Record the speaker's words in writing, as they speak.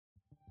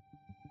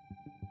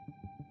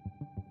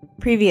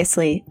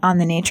Previously on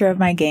the Nature of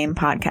My Game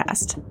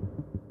podcast.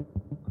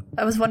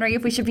 I was wondering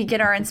if we should begin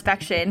our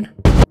inspection.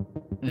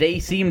 They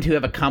seem to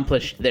have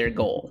accomplished their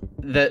goal.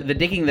 The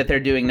digging that they're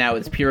doing now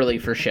is purely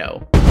for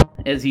show.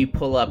 As you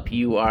pull up,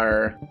 you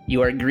are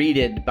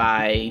greeted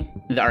by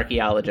the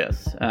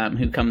archaeologist,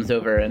 who comes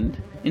over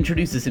and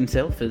introduces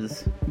himself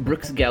as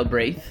Brooks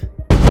Galbraith.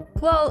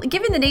 Well,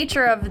 given the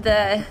nature of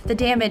the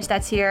damage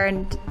that's here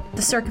and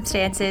the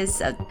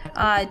circumstances,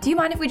 do you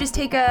mind if we just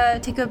take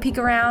a peek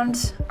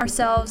around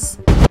ourselves?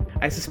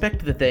 I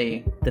suspect that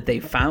they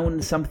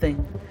found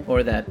something,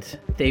 or that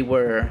they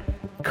were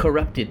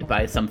corrupted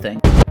by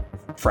something.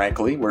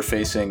 Frankly, we're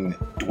facing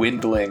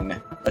dwindling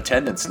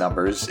attendance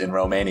numbers in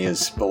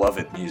Romania's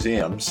beloved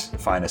museums,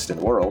 finest in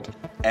the world,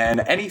 and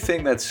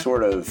anything that's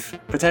sort of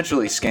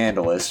potentially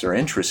scandalous or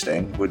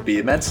interesting would be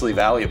immensely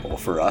valuable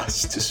for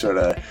us to sort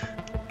of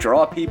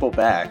draw people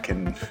back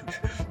and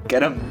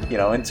get them,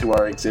 into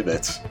our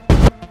exhibits.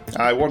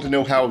 I want to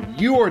know how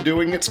you are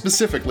doing it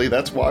specifically.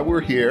 That's why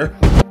we're here.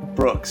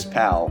 Brooks,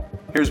 pal,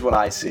 here's what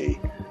I see.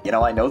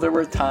 I know there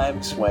were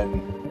times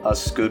when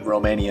us good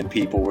Romanian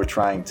people were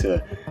trying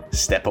to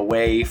step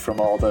away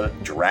from all the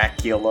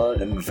Dracula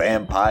and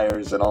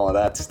vampires and all of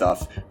that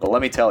stuff, but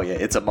let me tell you,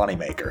 it's a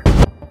moneymaker.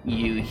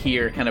 You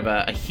hear kind of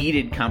a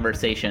heated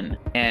conversation,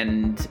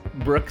 and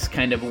Brooks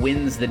kind of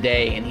wins the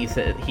day, and he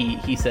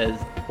says,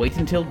 wait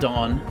until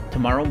dawn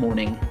tomorrow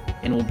morning,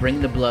 and we'll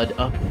bring the blood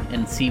up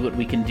and see what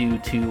we can do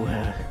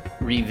to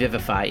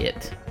revivify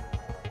it.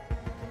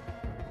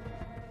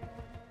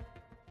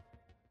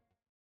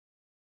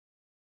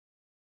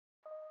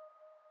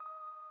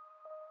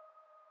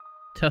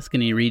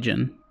 Tuscany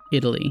region,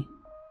 Italy,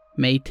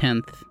 May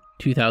 10th,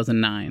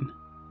 2009.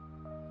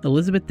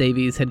 Elizabeth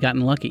Davies had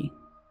gotten lucky.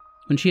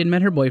 When she had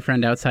met her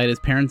boyfriend outside his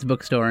parents'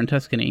 bookstore in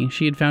Tuscany,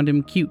 she had found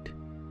him cute.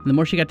 The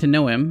more she got to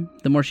know him,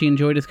 the more she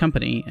enjoyed his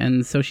company,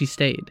 and so she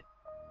stayed.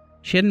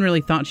 She hadn't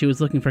really thought she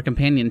was looking for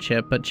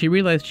companionship, but she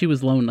realized she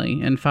was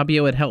lonely, and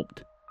Fabio had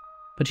helped.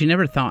 But she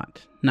never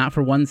thought, not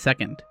for 1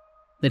 second,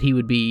 that he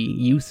would be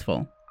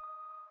useful.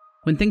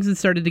 When things had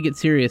started to get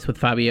serious with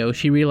Fabio,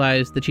 she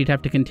realized that she'd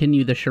have to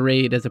continue the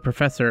charade as a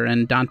professor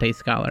and Dante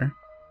scholar.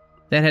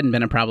 That hadn't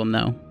been a problem,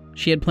 though.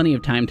 She had plenty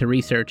of time to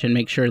research and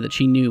make sure that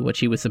she knew what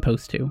she was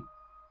supposed to.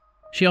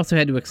 She also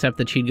had to accept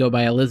that she'd go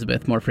by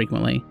Elizabeth more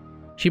frequently.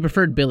 She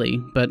preferred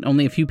Billy, but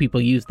only a few people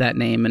used that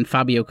name, and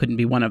Fabio couldn't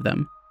be one of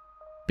them.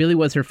 Billy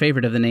was her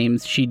favorite of the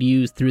names she'd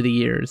used through the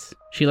years.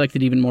 She liked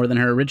it even more than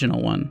her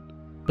original one.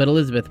 But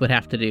Elizabeth would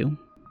have to do.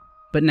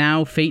 But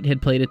now, fate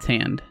had played its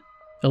hand.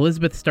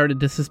 Elizabeth started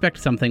to suspect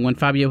something when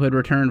Fabio had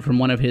returned from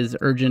one of his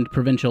urgent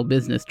provincial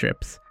business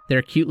trips,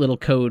 their cute little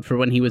code for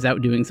when he was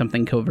out doing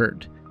something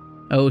covert.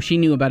 Oh, she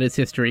knew about his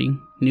history,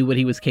 knew what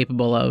he was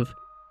capable of,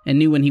 and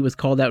knew when he was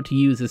called out to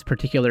use his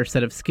particular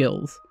set of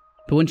skills.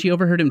 But when she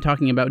overheard him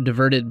talking about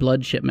diverted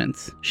blood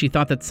shipments, she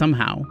thought that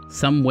somehow,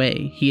 some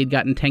way, he had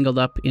gotten tangled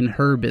up in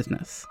her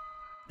business.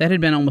 That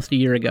had been almost a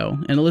year ago,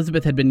 and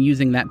Elizabeth had been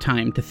using that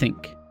time to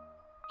think.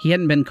 He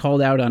hadn't been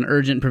called out on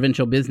urgent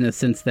provincial business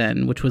since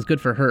then, which was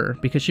good for her,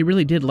 because she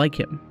really did like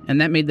him,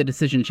 and that made the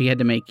decision she had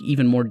to make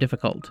even more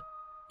difficult.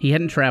 He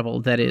hadn't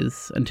traveled, that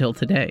is, until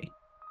today.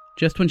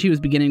 Just when she was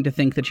beginning to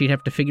think that she'd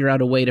have to figure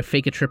out a way to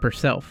fake a trip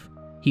herself,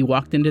 he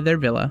walked into their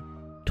villa,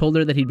 told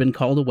her that he'd been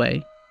called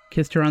away,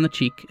 kissed her on the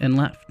cheek, and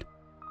left.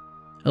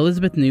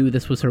 Elizabeth knew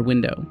this was her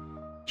window.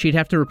 She'd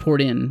have to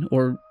report in,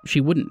 or she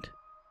wouldn't.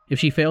 If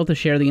she failed to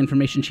share the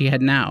information she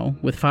had now,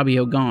 with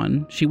Fabio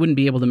gone, she wouldn't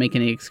be able to make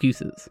any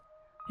excuses.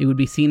 It would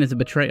be seen as a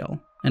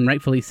betrayal, and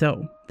rightfully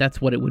so.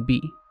 That's what it would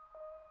be.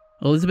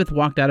 Elizabeth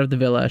walked out of the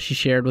villa she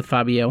shared with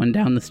Fabio and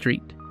down the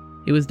street.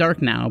 It was dark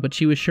now, but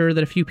she was sure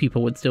that a few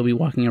people would still be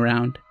walking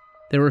around.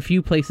 There were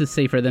few places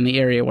safer than the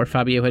area where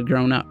Fabio had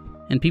grown up,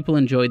 and people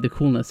enjoyed the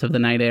coolness of the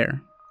night air.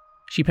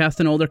 She passed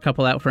an older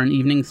couple out for an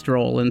evening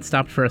stroll and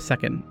stopped for a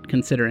second,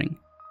 considering.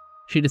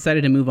 She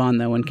decided to move on,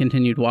 though, and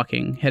continued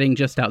walking, heading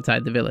just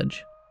outside the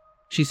village.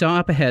 She saw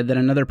up ahead that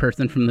another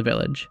person from the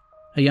village,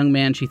 a young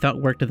man she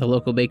thought worked at the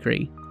local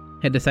bakery,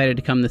 had decided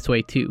to come this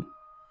way too.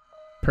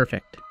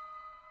 Perfect.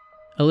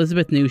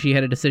 Elizabeth knew she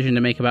had a decision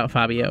to make about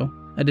Fabio,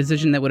 a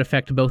decision that would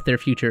affect both their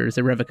futures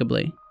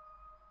irrevocably.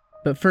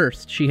 But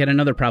first, she had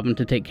another problem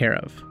to take care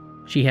of.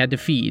 She had to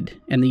feed,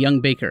 and the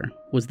young baker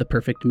was the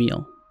perfect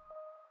meal.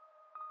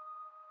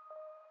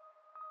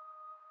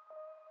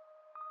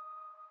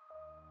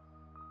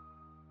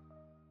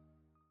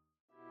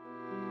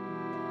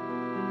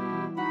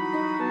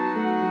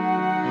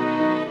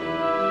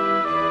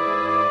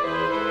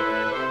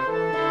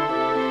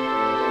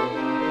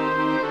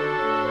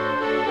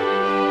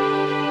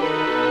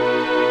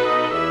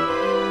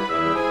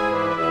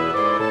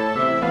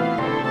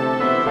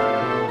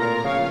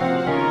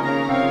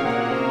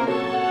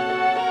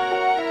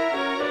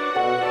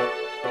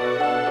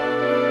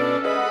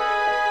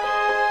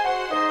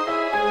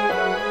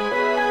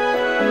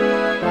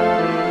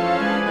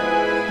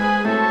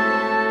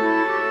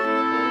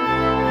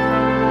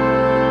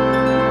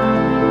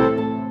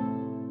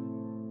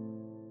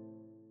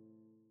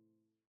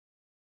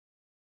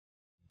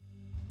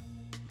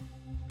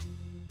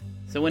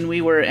 So when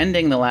we were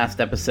ending the last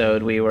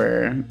episode, we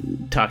were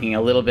talking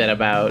a little bit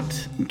about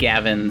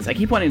Gavin's, I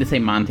keep wanting to say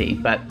Monty,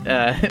 but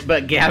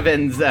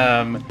Gavin's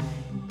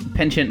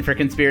penchant for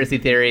conspiracy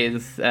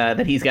theories,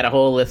 that he's got a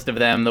whole list of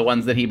them, the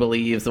ones that he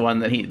believes, the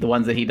ones that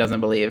he doesn't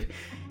believe.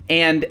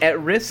 And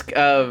at risk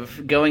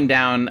of going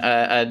down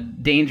a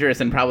dangerous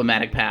and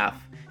problematic path,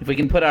 if we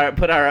can put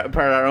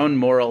our own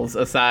morals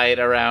aside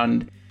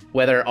around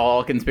whether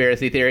all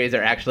conspiracy theories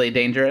are actually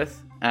dangerous,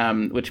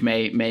 which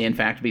may in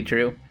fact be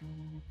true.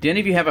 Do any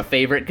of you have a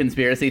favorite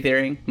conspiracy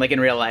theory, like in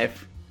real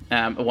life?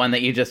 One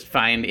that you just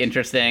find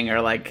interesting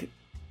or like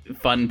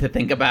fun to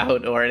think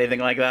about or anything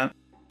like that?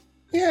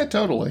 Yeah,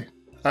 totally.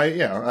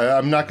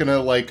 I'm not gonna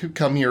like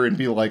come here and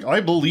be like,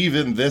 I believe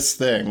in this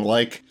thing.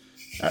 Like,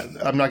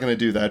 I'm not gonna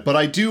do that. But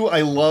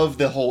I love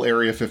the whole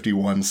Area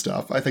 51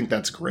 stuff. I think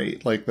that's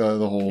great. Like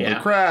the whole the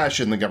crash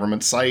and the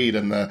government site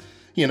and the,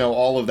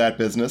 all of that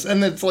business.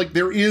 And it's like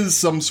there is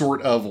some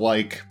sort of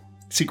like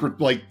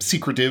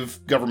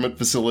secretive government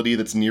facility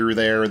that's near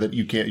there that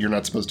you're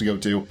not supposed to go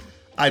to.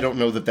 I don't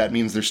know that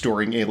means they're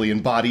storing alien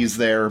bodies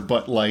there,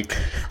 but like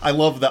I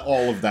love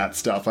all of that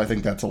stuff. I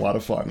think that's a lot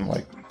of fun.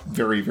 Like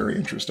very, very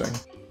interesting.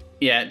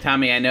 Yeah,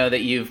 Tommy, I know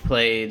that you've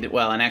played,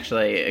 well, and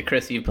actually,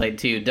 Chris, you've played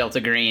too, Delta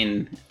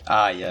Green.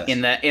 Yes.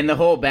 In the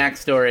whole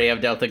backstory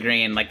of Delta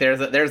Green, like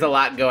there's a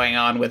lot going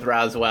on with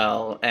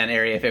Roswell and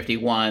Area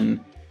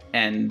 51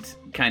 and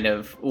kind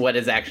of what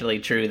is actually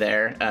true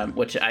there,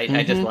 which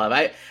I just love.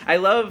 I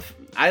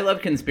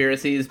love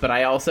conspiracies, but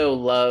I also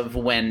love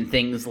when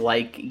things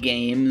like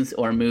games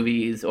or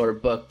movies or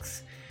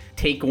books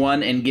take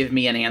one and give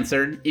me an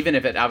answer, even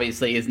if it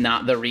obviously is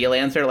not the real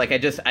answer. Like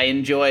I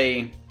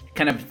enjoy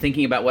kind of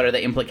thinking about what are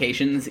the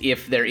implications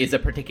if there is a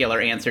particular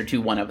answer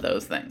to one of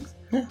those things.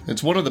 Yeah,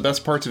 it's one of the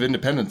best parts of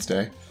Independence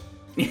Day.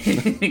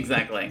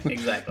 Exactly.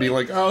 Be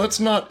like, oh, that's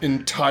not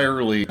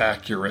entirely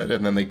accurate,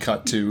 and then they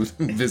cut to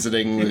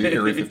visiting the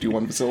Area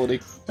 51 facility.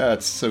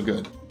 That's so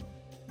good.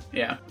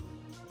 Yeah.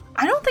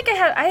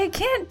 I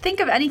can't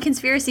think of any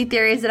conspiracy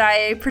theories that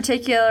I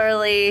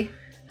particularly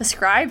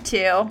ascribe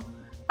to.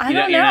 I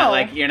don't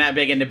know. You're not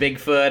big into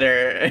Bigfoot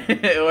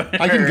or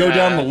I can go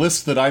down the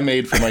list that I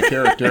made for my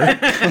character.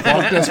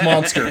 Loch Ness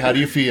Monster, how do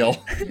you feel?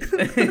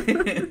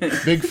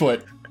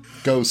 Bigfoot,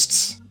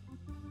 ghosts.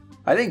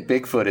 I think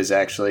Bigfoot is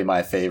actually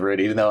my favorite,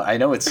 even though I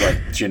know it's like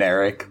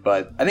generic,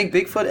 but I think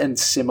Bigfoot and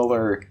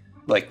similar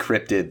like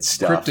cryptid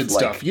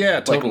stuff. Yeah,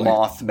 totally. Like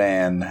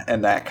Mothman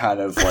and that kind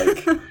of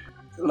like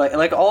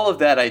like all of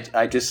that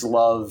I just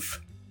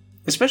love.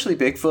 Especially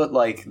Bigfoot,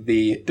 like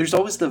there's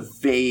always the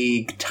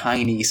vague,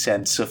 tiny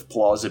sense of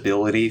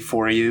plausibility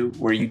for you,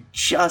 where you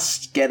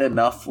just get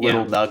enough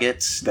little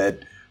nuggets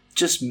that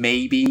just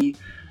maybe.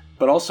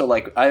 But also,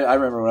 like I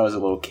remember when I was a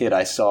little kid,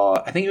 I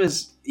think it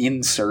was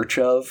In Search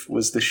Of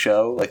was the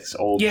show, like this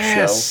old show.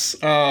 Yes,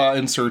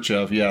 In Search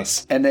Of,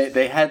 yes. And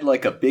they had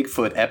like a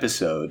Bigfoot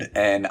episode,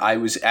 and I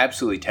was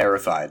absolutely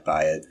terrified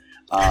by it.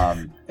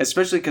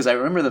 Especially because I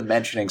remember them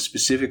mentioning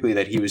specifically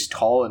that he was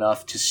tall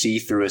enough to see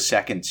through a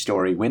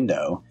second-story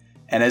window.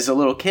 And as a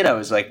little kid, I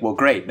was like, well,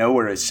 great,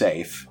 nowhere is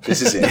safe.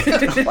 This is it.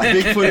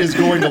 Bigfoot is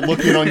going to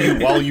look in on you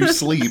while you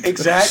sleep.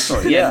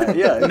 Exactly,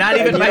 yeah. Not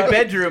even my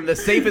bedroom, the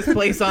safest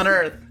place on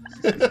Earth.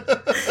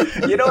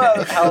 You know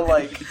how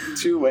like,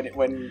 too,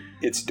 when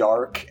it's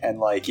dark and,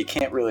 like, you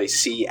can't really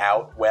see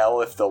out well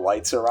if the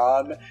lights are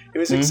on? It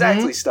was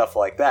exactly stuff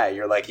like that.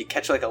 You're like, you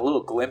catch, like, a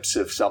little glimpse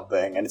of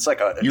something, and it's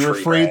like a You're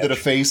tree afraid branch. that a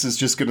face is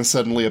just going to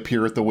suddenly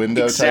appear at the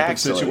window type of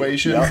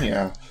situation? Yep.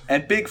 Yeah.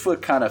 And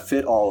Bigfoot kind of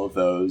fit all of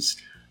those.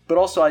 But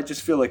also, I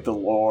just feel like the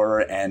lore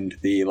and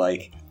the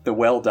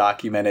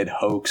well-documented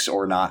hoax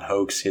or not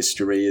hoax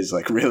history is,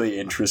 like, really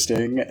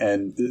interesting,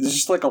 and there's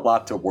just, like, a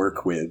lot to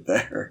work with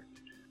there.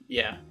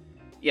 Yeah.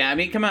 I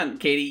mean, come on,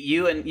 Katie.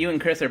 You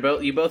and Chris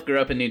you both grew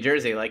up in New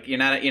Jersey. Like, you're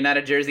not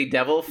a Jersey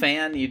Devil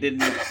fan. You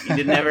didn't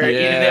ever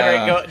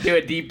go do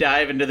a deep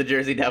dive into the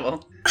Jersey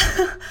Devil.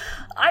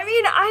 I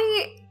mean,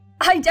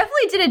 I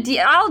definitely did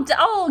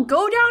I'll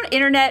go down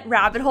internet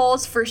rabbit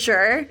holes for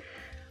sure,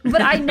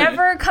 but I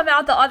never come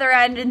out the other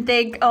end and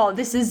think, oh,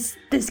 this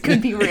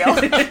could be real.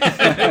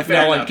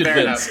 Now I'm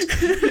convinced.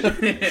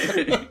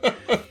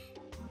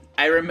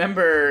 I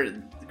remember,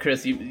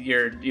 Chris,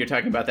 you're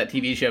talking about that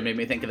TV show made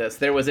me think of this.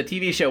 There was a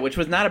TV show which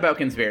was not about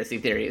conspiracy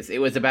theories.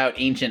 It was about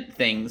ancient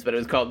things, but it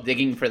was called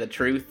Digging for the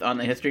Truth on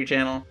the History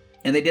Channel.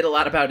 And they did a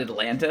lot about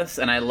Atlantis,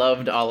 and I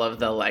loved all of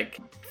the like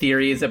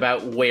theories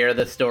about where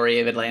the story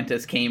of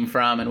Atlantis came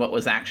from and what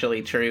was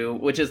actually true,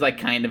 which is like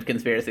kind of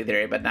conspiracy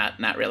theory, but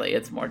not really.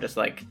 It's more just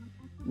like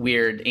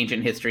weird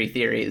ancient history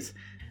theories.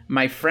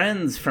 My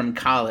friends from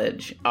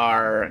college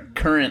are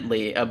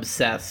currently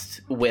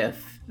obsessed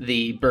with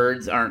the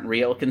birds aren't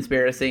real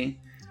conspiracy.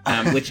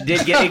 Which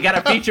got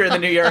a feature in the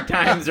New York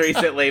Times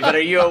recently, but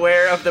are you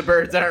aware of the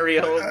birds aren't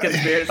real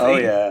conspiracy? Oh,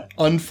 yeah.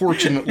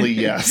 Unfortunately,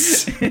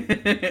 yes.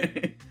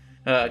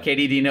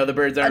 Katie, do you know the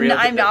birds aren't real?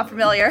 I'm not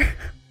familiar.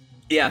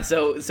 Yeah,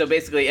 so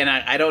basically, and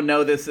I don't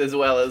know this as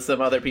well as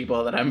some other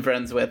people that I'm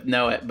friends with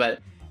know it, but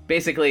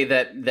basically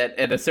that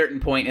at a certain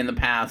point in the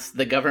past,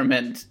 the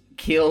government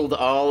killed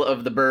all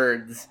of the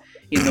birds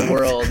in the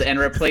world and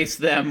replaced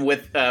them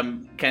with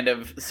kind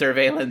of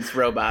surveillance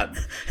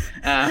robots.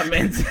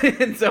 And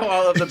so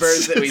all of the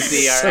birds that we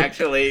see are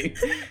actually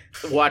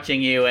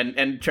watching you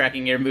and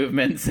tracking your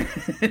movements.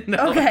 And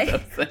all of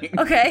those things.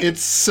 Okay.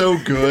 It's so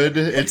good.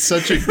 It's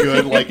such a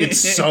good, like, it's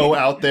so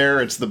out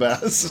there. It's the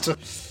best.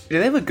 Do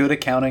they have a good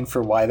accounting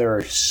for why there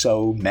are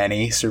so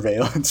many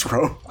surveillance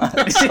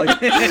robots?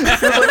 Like, I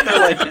feel like they're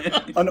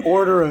like an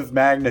order of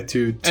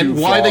magnitude too And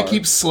why far. they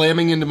keep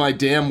slamming into my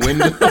damn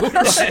windows.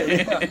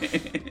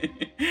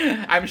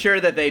 I'm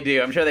sure that they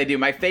do. I'm sure they do.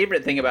 My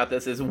favorite thing about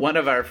this is one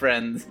of our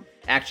friends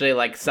actually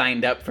like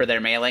signed up for their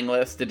mailing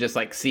list to just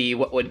like see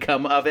what would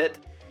come of it.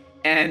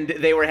 And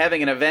they were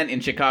having an event in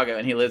Chicago,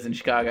 and he lives in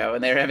Chicago,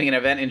 and they were having an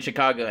event in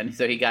Chicago, and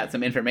so he got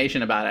some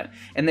information about it.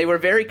 And they were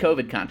very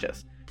COVID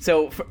conscious.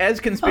 So as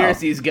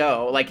conspiracies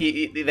go, like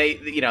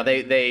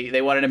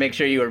they wanted to make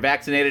sure you were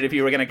vaccinated if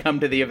you were going to come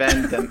to the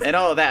event and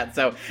all of that.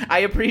 So I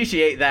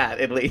appreciate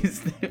that, at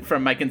least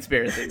from my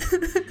conspiracies.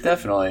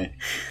 Definitely.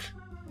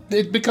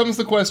 It becomes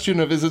the question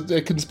of, is it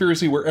a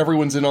conspiracy where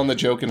everyone's in on the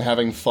joke and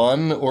having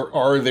fun, or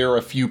are there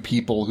a few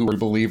people who are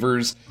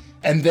believers?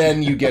 And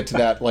then you get to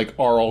that, like,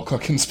 are all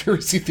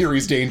conspiracy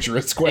theories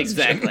dangerous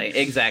question?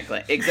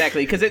 Exactly.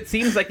 Because it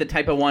seems like the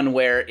type of one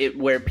where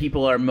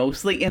people are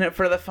mostly in it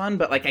for the fun,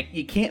 but, like,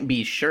 you can't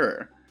be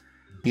sure.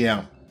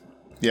 Yeah.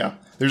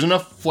 There's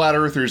enough flat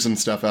earthers and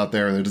stuff out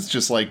there that it's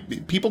just,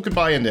 like, people could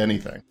buy into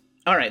anything.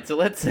 All right, so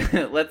let's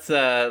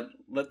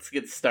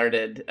get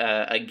started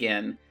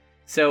again.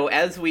 So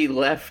as we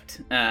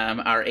left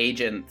our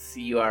agents,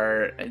 you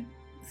are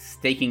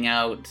staking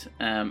out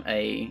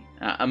a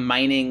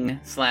mining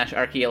 /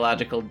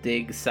 archaeological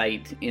dig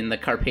site in the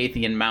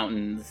Carpathian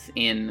Mountains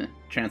in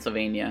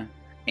Transylvania,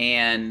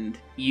 and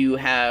you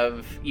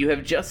have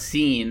just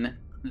seen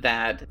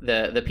that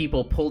the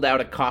people pulled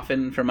out a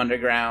coffin from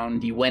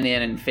underground. You went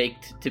in and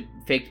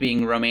faked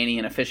being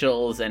Romanian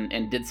officials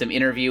and did some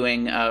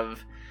interviewing of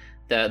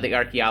the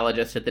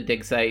archaeologist at the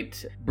dig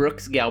site,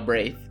 Brooks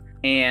Galbraith,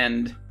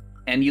 and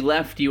you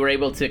left. You were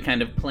able to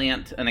kind of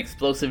plant an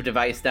explosive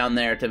device down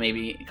there to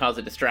maybe cause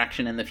a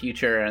distraction in the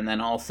future, and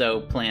then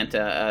also plant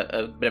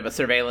a bit of a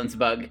surveillance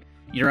bug,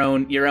 your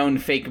own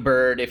fake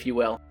bird, if you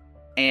will.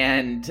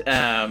 And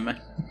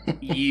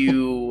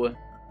you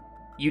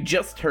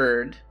just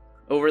heard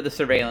over the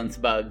surveillance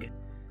bug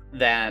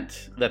that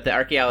the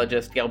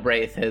archaeologist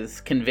Galbraith has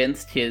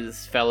convinced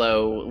his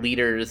fellow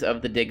leaders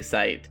of the dig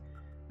site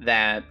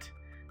that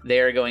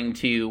they're going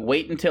to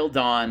wait until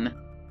dawn,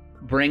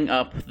 bring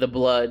up the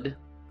blood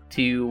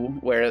to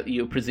where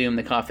you presume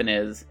the coffin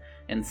is,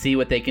 and see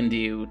what they can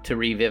do to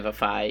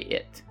revivify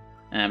it.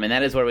 And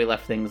that is where we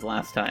left things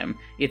last time.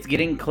 It's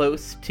getting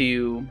close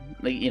to,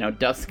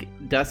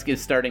 dusk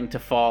is starting to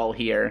fall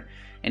here,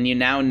 and you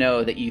now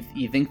know that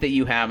you think that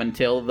you have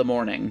until the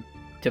morning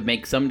to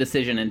make some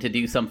decision and to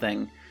do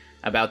something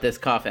about this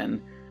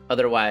coffin.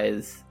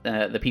 Otherwise,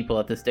 the people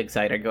at this dig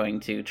site are going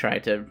to try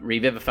to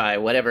revivify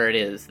whatever it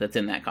is that's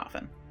in that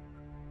coffin.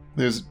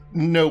 There's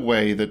no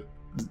way that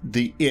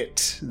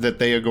that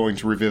they are going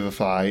to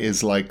revivify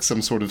is like some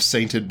sort of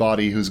sainted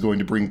body who's going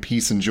to bring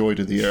peace and joy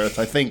to the earth.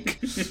 I think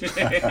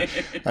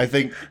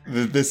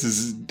that this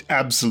is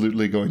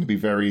absolutely going to be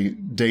very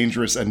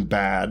dangerous and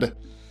bad.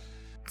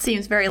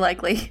 Seems very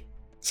likely.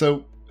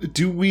 So,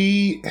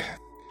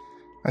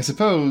 I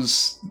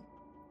suppose,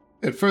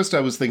 at first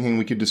I was thinking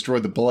we could destroy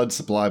the blood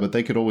supply, but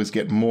they could always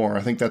get more.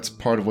 I think that's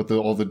part of what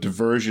all the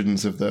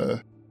diversions of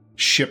the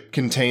ship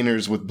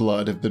containers with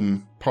blood have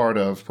been part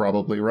of,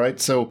 probably, right?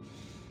 So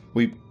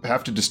we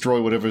have to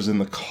destroy whatever's in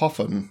the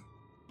coffin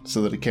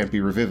so that it can't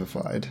be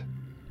revivified.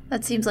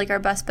 That seems like our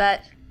best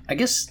bet. I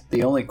guess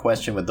the only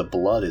question with the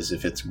blood is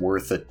if it's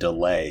worth a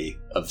delay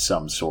of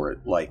some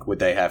sort. Like, would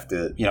they have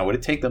to, would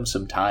it take them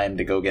some time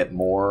to go get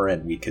more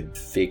and we could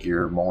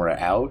figure more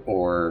out?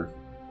 Or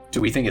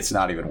do we think it's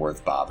not even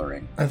worth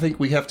bothering? I think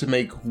we have to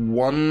make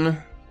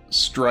one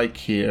strike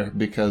here,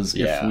 because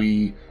if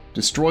we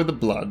destroy the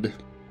blood,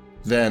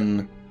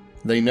 then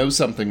they know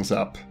something's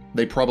up.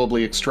 They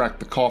probably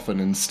extract the coffin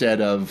instead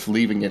of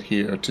leaving it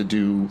here to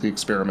do the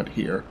experiment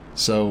here.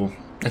 So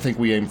I think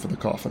we aim for the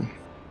coffin.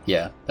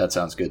 Yeah, that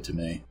sounds good to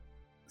me.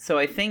 So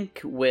I think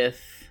with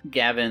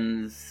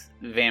Gavin's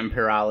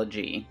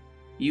vampirology,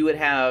 you would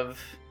have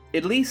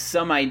at least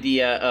some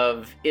idea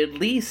of at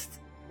least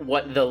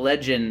what the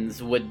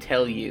legends would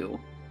tell you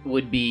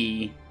would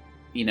be,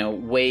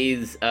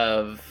 ways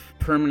of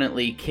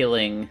permanently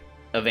killing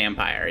a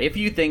vampire. If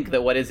you think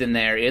that what is in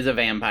there is a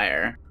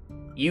vampire,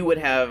 you would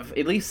have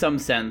at least some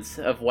sense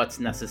of what's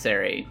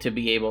necessary to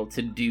be able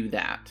to do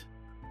that.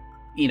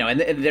 And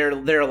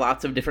there are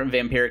lots of different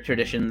vampiric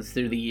traditions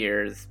through the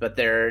years, but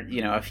there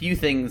are, a few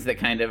things that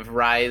kind of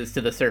rise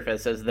to the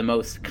surface as the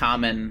most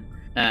common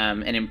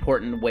and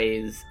important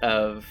ways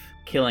of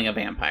killing a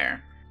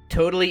vampire.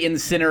 Totally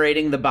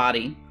incinerating the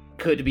body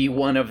could be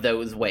one of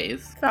those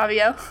ways.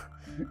 Fabio.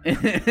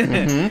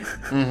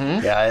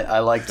 Yeah, I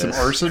like Some this.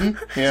 arson.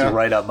 Yeah, it's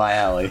right up my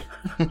alley.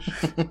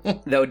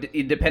 Though,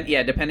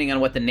 depending on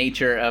what the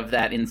nature of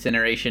that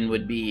incineration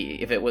would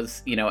be, if it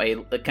was,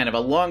 a kind of a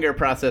longer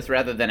process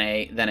rather than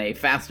a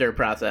faster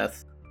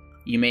process,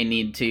 you may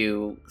need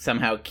to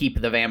somehow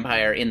keep the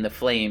vampire in the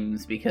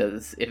flames,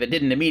 because if it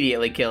didn't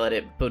immediately kill it,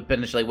 it would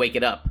potentially wake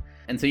it up.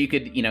 And so you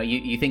could,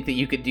 you think that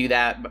you could do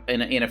that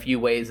in a few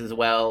ways as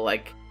well,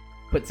 like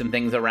put some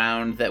things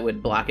around that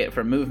would block it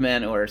from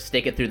movement, or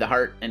stake it through the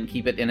heart and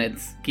keep it in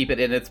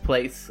its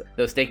place.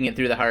 Though staking it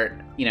through the heart,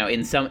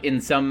 in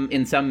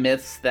some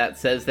myths that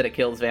says that it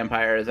kills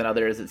vampires, and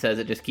others it says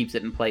it just keeps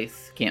it in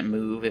place, can't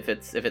move if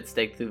it's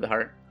staked through the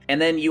heart. And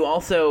then you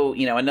also,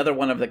 another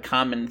one of the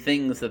common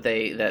things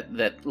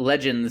that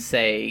legends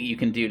say you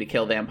can do to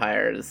kill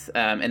vampires,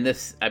 and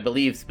this, I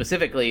believe,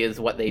 specifically is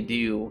what they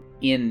do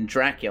in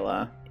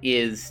Dracula,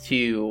 is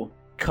to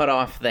cut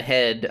off the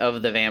head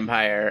of the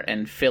vampire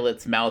and fill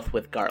its mouth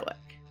with garlic.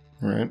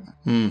 Right.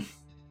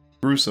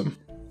 Gruesome.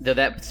 Though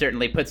that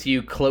certainly puts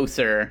you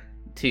closer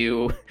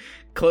to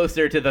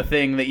the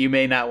thing that you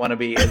may not want to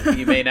be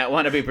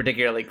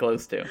particularly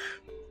close to.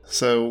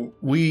 So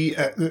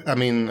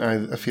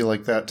I feel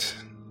like that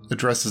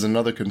addresses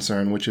another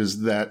concern, which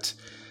is that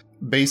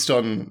based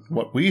on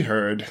what we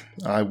heard,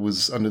 I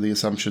was under the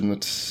assumption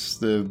that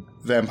the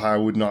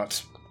vampire would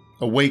not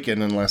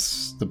awaken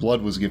unless the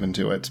blood was given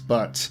to it.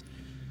 But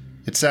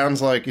it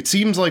seems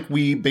like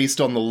we,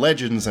 based on the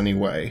legends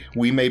anyway,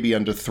 we may be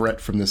under threat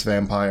from this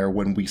vampire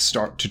when we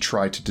start to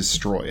try to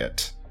destroy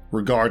it,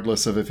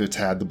 regardless of if it's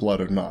had the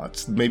blood or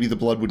not. Maybe the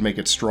blood would make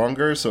it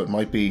stronger, so it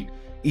might be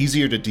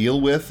easier to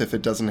deal with if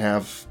it doesn't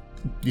have,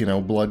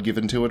 blood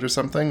given to it or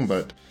something,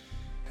 but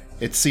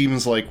it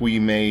seems like we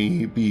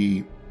may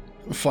be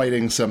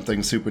fighting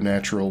something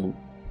supernatural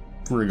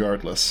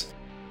regardless.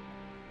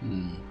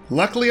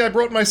 Luckily, I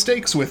brought my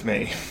stakes with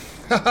me.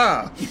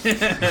 Haha!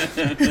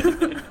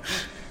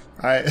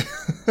 I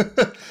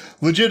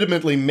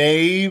legitimately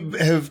may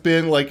have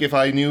been, if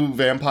I knew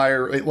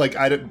vampire,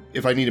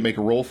 if I need to make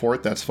a roll for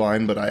it, that's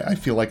fine, but I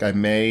feel like I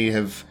may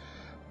have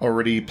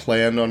already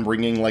planned on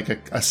bringing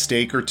a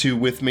steak or two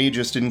with me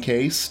just in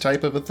case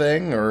type of a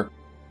thing, or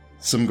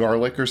some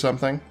garlic or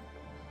something.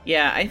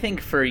 Yeah, I think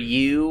for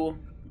you,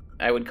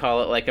 I would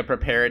call it a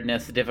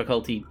preparedness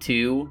difficulty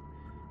 2,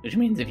 which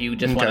means if you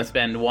just want to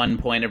spend 1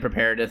 point of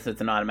preparedness, it's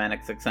an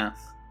automatic success.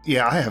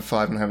 Yeah, I have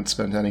 5 and haven't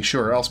spent any.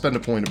 Sure, I'll spend a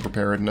point of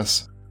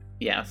preparedness.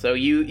 Yeah, so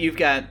you've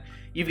got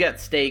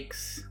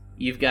steaks,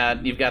 you've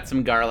got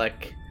some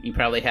garlic, you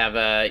probably have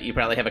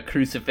a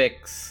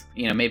crucifix,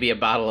 maybe a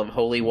bottle of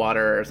holy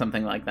water or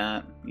something like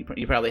that.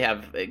 You probably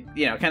have,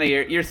 kind of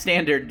your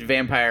standard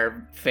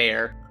vampire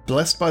fare.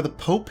 Blessed by the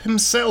Pope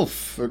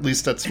himself. Or at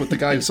least that's what the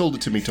guy who sold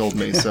it to me told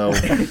me, so.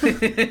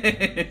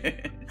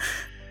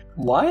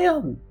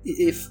 Why,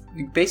 if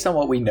based on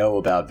what we know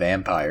about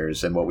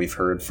vampires and what we've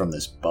heard from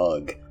this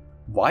bug,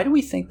 why do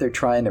we think they're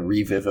trying to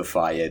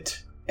revivify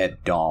it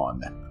at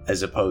dawn,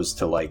 as opposed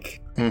to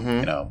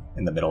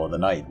in the middle of the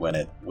night when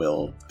it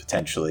will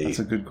potentially That's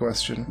a good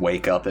question.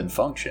 Wake up and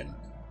function?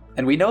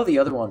 And we know the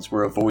other ones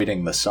were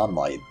avoiding the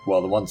sunlight.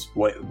 Well, the ones,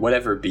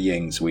 whatever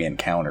beings we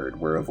encountered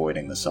were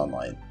avoiding the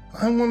sunlight.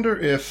 I wonder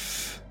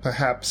if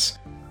perhaps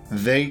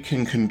they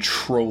can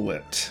control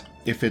it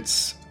if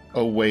it's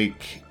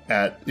awake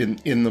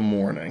in the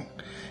morning.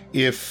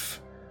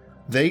 If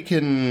they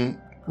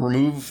can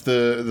remove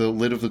the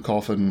lid of the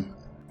coffin,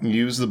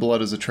 use the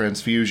blood as a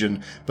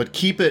transfusion, but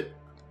keep it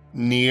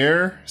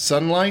near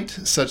sunlight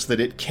such that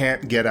it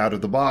can't get out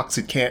of the box.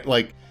 It can't,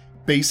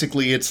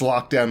 basically it's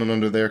locked down and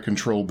under their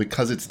control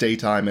because it's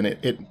daytime, and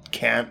it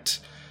can't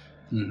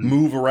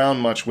move around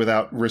much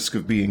without risk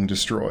of being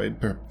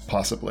destroyed,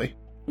 possibly.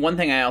 One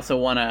thing I also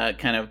want to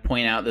kind of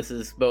point out, this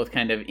is both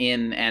kind of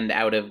in and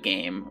out of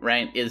game,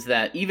 right, is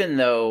that even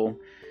though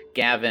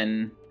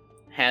Gavin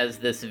has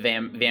this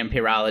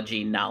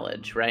vampirology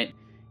knowledge, right,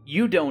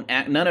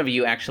 none of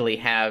you actually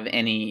have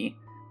any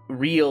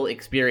real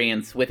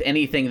experience with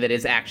anything that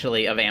is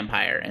actually a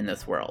vampire in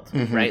this world,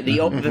 right?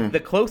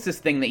 The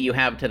closest thing that you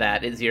have to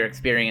that is your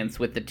experience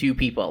with the 2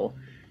 people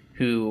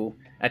who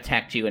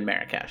attacked you in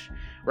Marrakesh,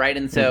 right?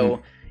 And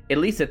so, at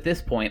least at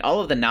this point,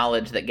 all of the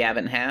knowledge that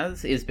Gavin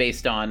has is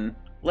based on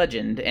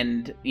legend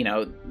and,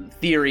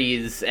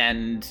 theories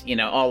and,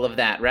 all of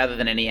that, rather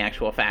than any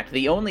actual fact.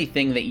 The only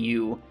thing that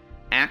you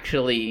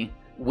actually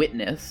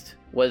witnessed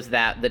was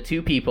that the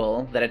 2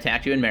 people that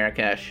attacked you in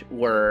Marrakesh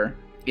were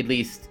at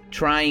least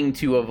trying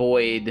to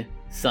avoid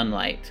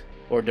sunlight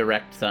or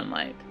direct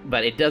sunlight.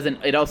 But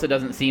it also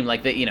doesn't seem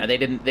like that,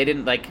 they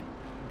didn't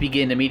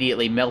begin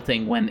immediately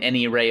melting when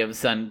any ray of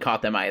sun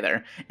caught them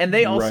either. And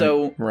they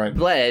also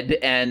bled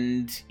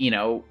and,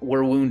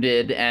 were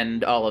wounded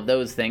and all of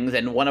those things,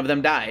 and one of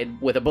them died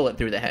with a bullet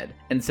through the head.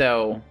 And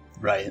so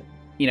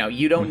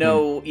you don't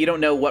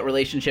know what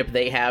relationship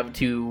they have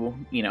to,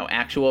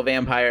 actual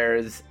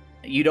vampires.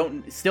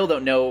 You still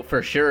don't know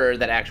for sure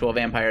that actual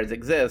vampires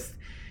exist.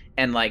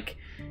 And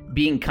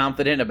being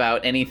confident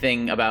about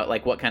anything about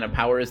like what kind of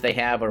powers they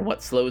have or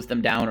what slows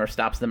them down or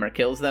stops them or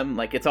kills them.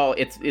 Like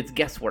it's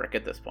guesswork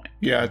at this point.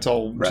 Yeah, it's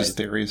all just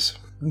theories.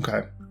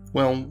 Okay.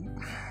 Well,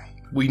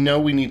 we know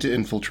we need to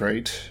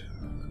infiltrate.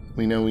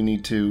 We know we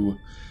need to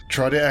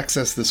try to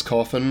access this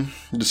coffin,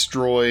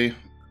 destroy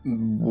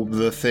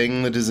the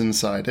thing that is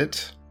inside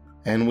it,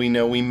 and we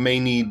know we may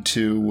need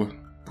to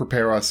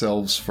prepare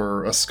ourselves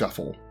for a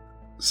scuffle.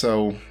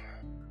 So,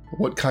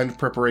 what kind of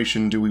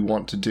preparation do we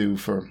want to do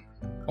for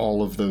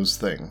all of those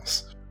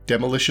things?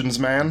 Demolitions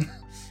Man?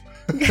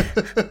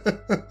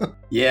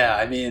 Yeah,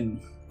 I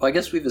mean, well, I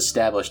guess we've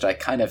established I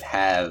kind of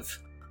have,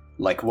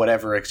 like,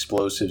 whatever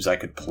explosives I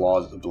could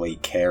plausibly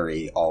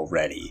carry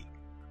already,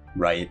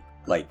 right?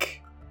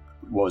 Like,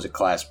 what was it,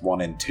 class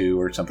 1 and 2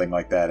 or something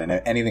like that? And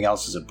anything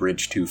else is a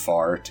bridge too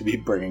far to be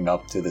bringing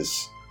up to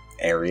this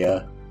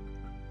area.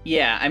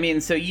 Yeah, I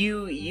mean, so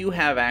you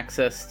have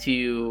access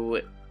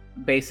to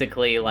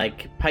basically,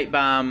 like, pipe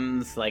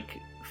bombs, like,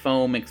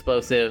 foam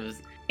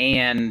explosives,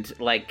 and,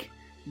 like,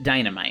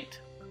 dynamite,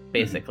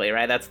 basically,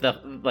 right? That's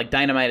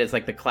dynamite is,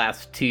 like, the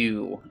class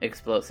 2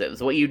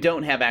 explosives. What you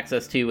don't have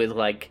access to is,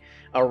 like,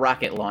 a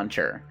rocket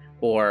launcher,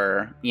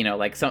 or, you know,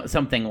 like,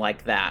 something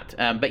like that.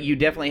 But you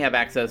definitely have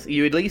access,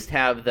 you at least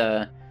have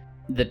the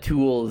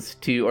tools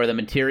to, or the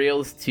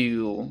materials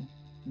to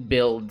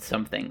build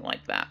something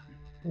like that.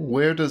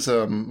 Where does,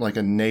 like,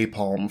 a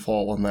napalm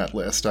fall on that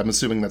list? I'm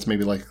assuming that's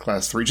maybe, like, a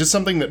class 3, just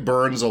something that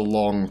burns a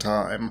long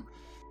time.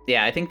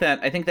 Yeah, I think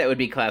that would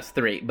be class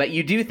 3. But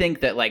you do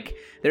think that, like,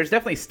 there's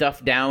definitely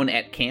stuff down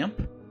at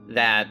camp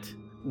that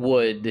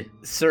would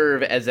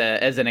serve as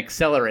an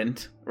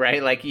accelerant,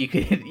 right? Like, you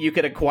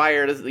could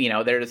acquire, you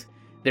know,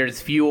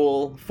 there's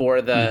fuel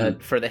for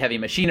the heavy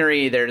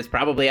machinery. There's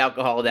probably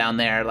alcohol down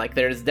there. Like,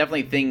 there's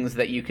definitely things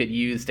that you could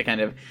use to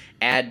kind of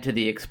add to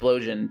the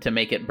explosion to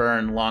make it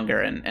burn longer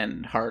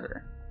and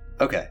harder.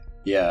 Okay,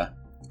 yeah.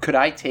 Could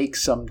I take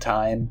some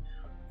time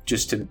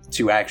just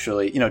to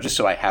actually, you know, just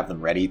so I have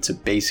them ready to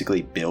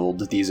basically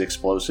build these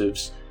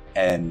explosives,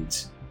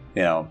 and,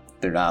 you know,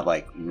 they're not,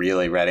 like,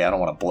 really ready. I don't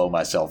want to blow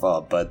myself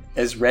up, but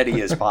as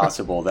ready as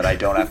possible that I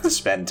don't have to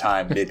spend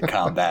time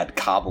mid-combat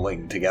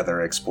cobbling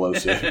together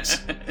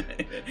explosives.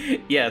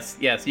 Yes,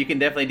 you can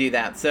definitely do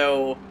that.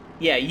 So,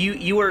 yeah,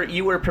 you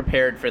were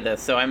prepared for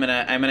this. So I'm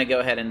gonna go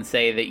ahead and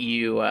say that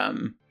you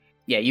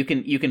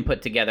can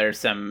put together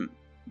some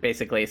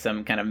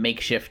kind of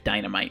makeshift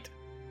dynamite.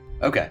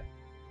 Okay.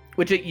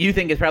 Which you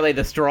think is probably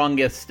the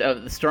strongest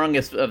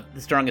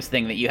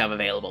thing that you have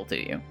available to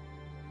you.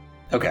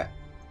 Okay.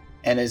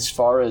 And as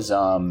far as,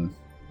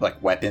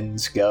 like,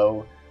 weapons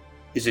go,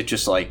 is it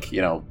just, like,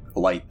 you know,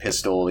 light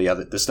pistol,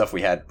 the stuff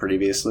we had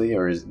previously,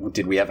 or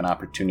did we have an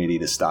opportunity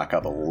to stock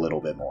up a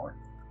little bit more?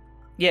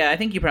 Yeah, I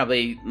think you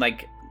probably,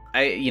 like,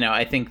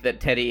 I think that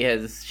Teddy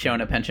has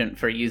shown a penchant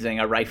for using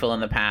a rifle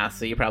in the past,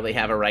 so you probably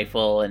have a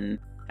rifle, and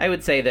I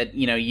would say that,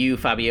 you know, you,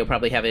 Fabio,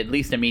 probably have at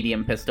least a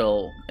medium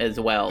pistol as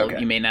well. Okay.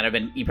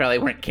 You probably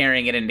weren't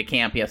carrying it into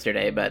camp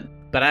yesterday, but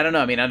I don't know.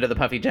 I mean, under the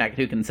puffy jacket,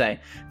 who can say?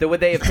 Though, would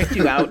they have picked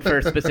you out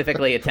for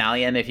specifically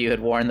Italian if you had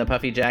worn the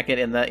puffy jacket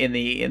in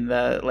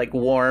the like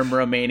warm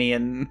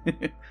Romanian?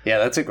 Yeah,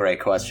 that's a great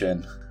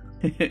question.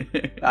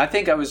 I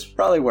think I was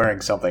probably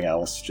wearing something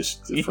else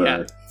just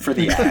for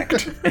the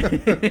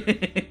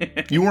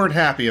act. You weren't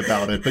happy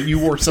about it, but you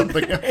wore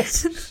something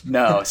else.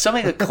 No,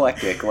 something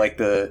eclectic, like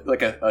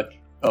a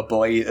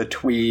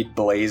tweed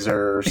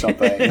blazer or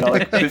something. You know,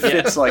 like it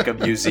fits like a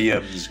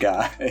museum's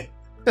guy.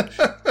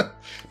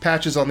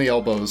 Patches on the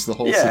elbows, the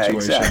whole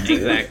situation.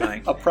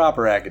 Exactly. A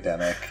proper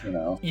academic, you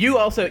know.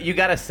 You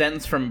got a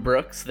sense from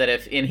Brooks that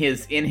if in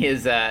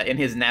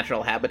his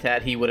natural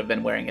habitat, he would have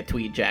been wearing a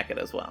tweed jacket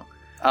as well.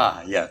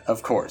 Ah, yeah,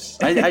 of course.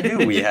 I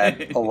knew we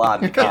had a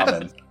lot in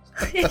common.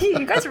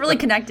 You guys are really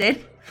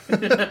connected.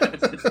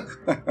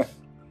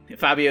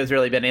 Fabio's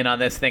really been in on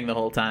this thing the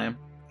whole time.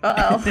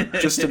 Uh-oh.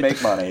 Just to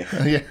make money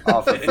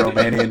off of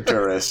Romanian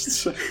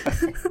tourists.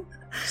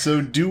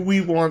 So do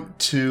we want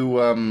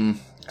to,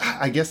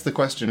 I guess the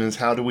question is,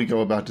 how do we go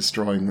about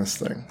destroying this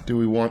thing? Do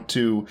we want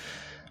to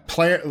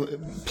plant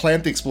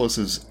the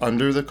explosives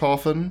under the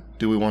coffin?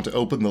 Do we want to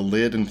open the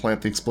lid and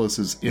plant the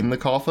explosives in the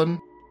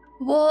coffin?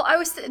 Well,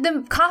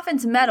 the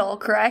coffin's metal,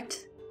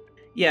 correct?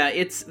 Yeah,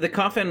 it's the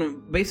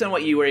coffin, based on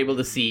what you were able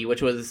to see,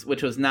 which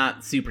was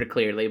not super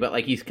clearly, but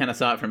like you kind of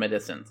saw it from a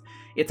distance.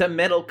 It's a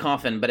metal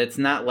coffin, but it's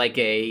not like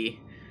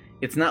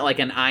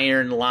an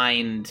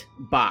iron-lined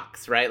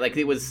box, right? Like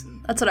it was...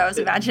 That's what I was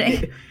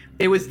imagining.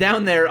 It was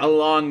down there a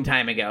long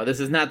time ago.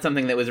 This is not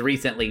something that was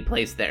recently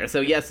placed there.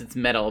 So yes, it's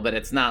metal, but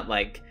it's not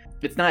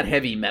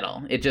heavy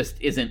metal. It just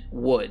isn't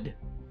wood.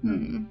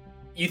 Hmm.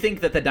 You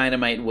think that the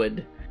dynamite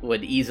would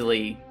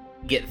easily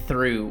get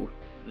through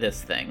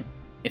this thing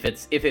if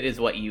it is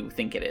what you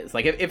think it is.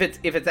 Like if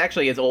it's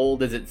actually as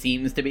old as it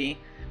seems to be,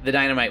 the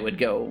dynamite would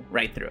go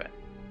right through it.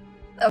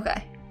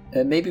 Okay.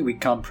 And maybe we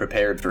come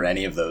prepared for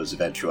any of those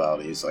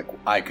eventualities. Like,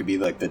 I could be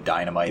like the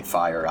dynamite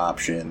fire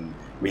option.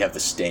 We have the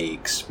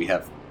stakes. We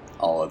have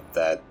all of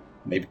that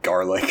maybe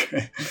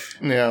garlic.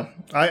 Yeah,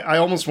 I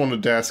almost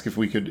wanted to ask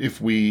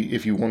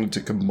if you wanted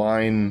to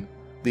combine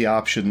the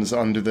options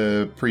under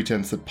the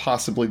pretense that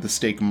possibly the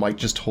steak might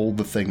just hold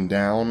the thing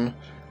down,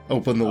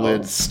 open the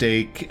lid,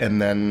 steak,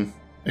 and then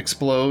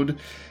explode.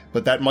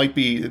 But that might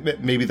be,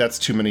 maybe that's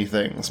too many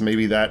things.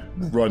 Maybe that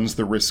runs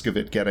the risk of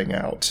it getting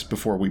out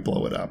before we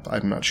blow it up.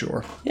 I'm not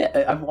sure.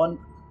 Yeah,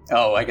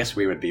 Oh, I guess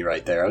we would be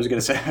right there. I was going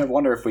to say, I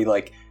wonder if we,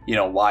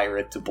 wire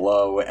it to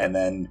blow and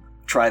then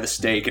try the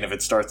steak, and if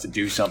it starts to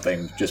do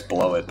something, just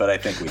blow it. But I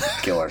think we'd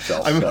kill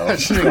ourselves. I'm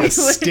imagining a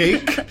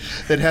steak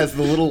that has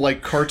the little,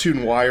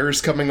 cartoon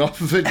wires coming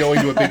off of it going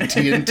to a big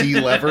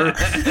TNT lever.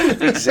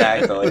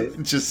 Exactly.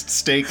 Just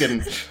steak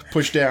and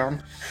push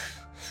down.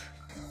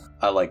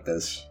 I like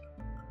this.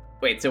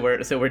 Wait, so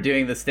we're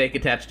doing the steak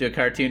attached to a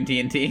cartoon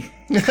TNT?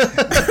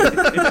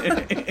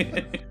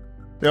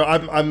 No,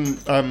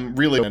 I'm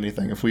really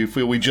anything. If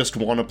we just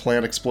want to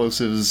plant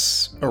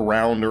explosives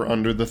around or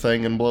under the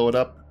thing and blow it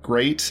up,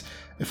 great.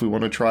 If we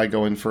want to try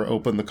going for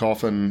open the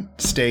coffin,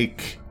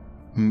 steak,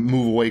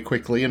 move away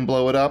quickly and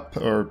blow it up,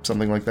 or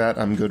something like that,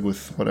 I'm good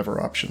with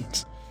whatever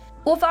options.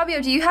 Well,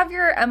 Fabio, do you have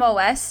your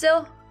MOS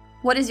still?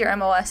 What is your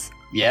MOS?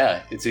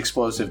 Yeah, it's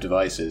explosive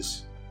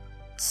devices.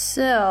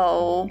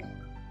 So,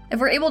 if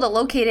we're able to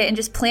locate it and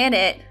just plant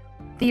it,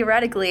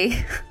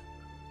 theoretically.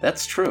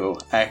 That's true,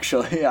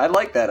 actually. I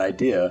like that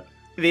idea.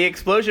 The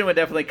explosion would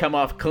definitely come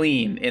off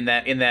clean in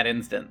that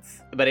instance,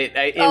 but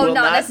it will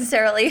not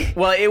necessarily.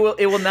 Well,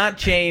 it will not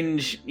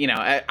change.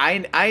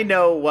 I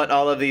know what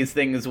all of these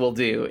things will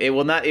do. It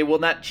will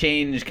not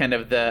change kind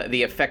of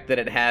the effect that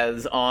it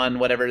has on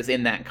whatever's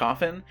in that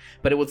coffin,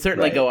 but it will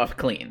certainly go off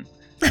clean.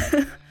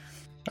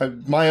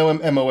 My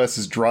MOS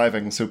is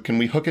driving, so can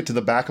we hook it to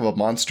the back of a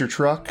monster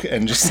truck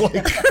and just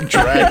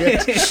drag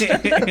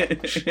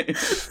it?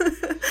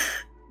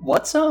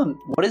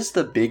 What is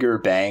the bigger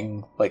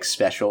bang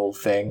special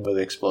thing with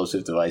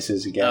explosive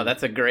devices again? Oh,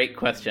 that's a great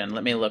question.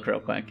 Let me look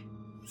real quick.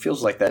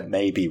 Feels like that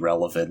may be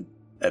relevant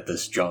at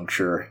this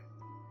juncture.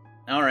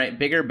 All right,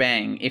 bigger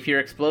bang. If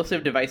your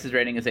explosive devices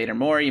rating is 8 or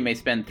more, you may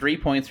spend 3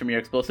 points from your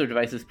explosive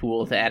devices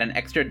pool to add an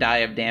extra die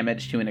of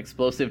damage to an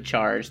explosive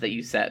charge that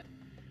you set,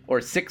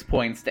 or 6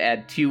 points to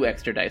add 2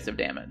 extra dice of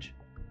damage.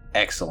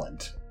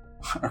 Excellent.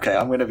 Okay,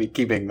 I'm going to be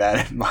keeping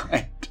that in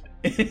mind.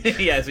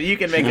 Yeah, so you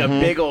can make a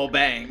big old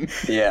bang.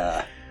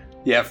 Yeah.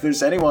 Yeah, if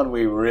there's anyone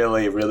we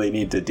really, really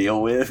need to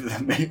deal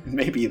with,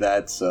 maybe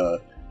that's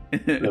the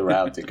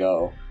route to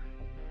go.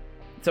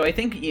 So I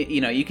think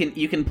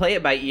you can play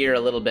it by ear a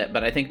little bit,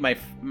 but I think my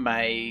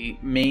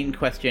main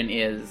question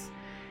is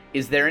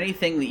there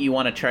anything that you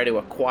want to try to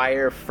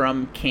acquire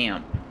from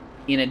camp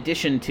in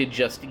addition to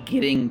just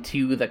getting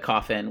to the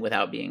coffin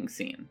without being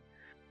seen?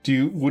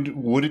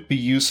 Would it be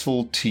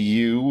useful to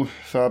you,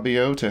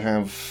 Fabio, to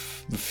have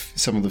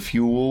some of the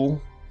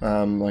fuel?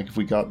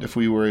 If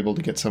we were able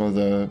to get some of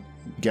the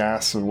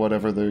gas or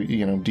whatever the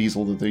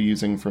diesel that they're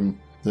using from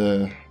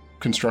the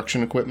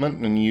construction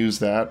equipment and use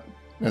that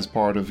as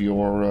part of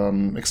your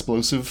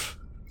explosive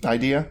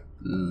idea?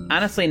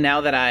 Honestly,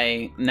 now that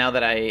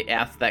I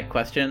asked that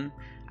question,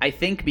 I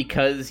think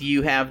because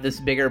you have this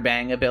bigger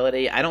bang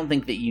ability, I don't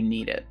think that you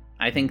need it.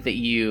 I think that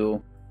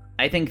you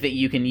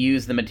can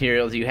use the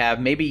materials you have.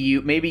 Maybe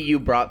you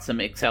brought some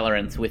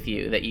accelerants with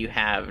you that you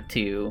have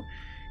to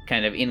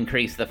kind of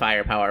increase the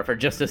firepower for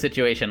just a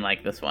situation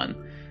like this one.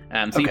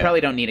 You probably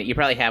don't need it. You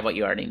probably have what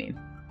you already need.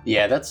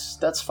 Yeah,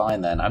 that's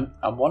fine then.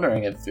 I'm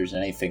wondering if there's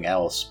anything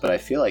else, but I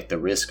feel like the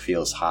risk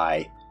feels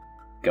high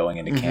going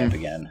into camp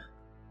again.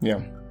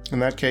 Yeah. In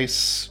that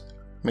case,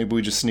 maybe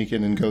we just sneak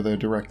in and go there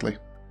directly.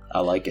 I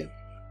like it.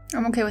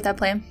 I'm okay with that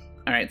plan.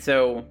 All right,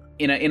 so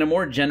in a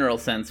more general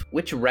sense,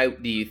 which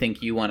route do you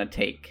think you want to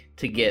take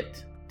to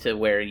get to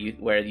where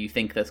you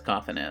think this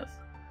coffin is?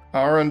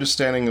 Our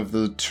understanding of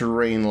the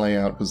terrain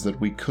layout was that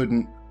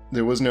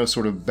there was no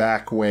sort of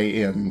back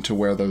way in to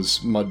where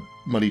those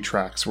muddy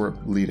tracks were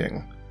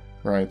leading,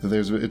 right?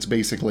 It's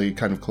basically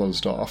kind of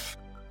closed off.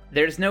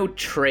 There's no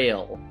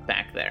trail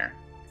back there.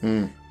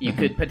 You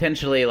could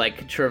potentially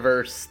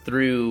traverse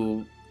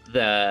through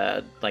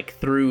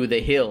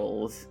the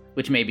hills,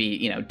 which may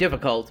be,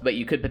 difficult, but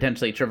you could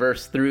potentially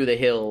traverse through the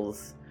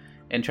hills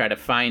and try to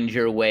find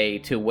your way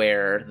to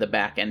where the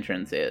back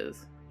entrance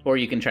is. Or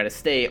you can try to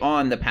stay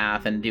on the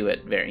path and do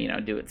it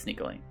do it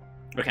sneakily.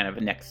 Or kind of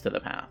next to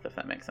the path, if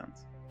that makes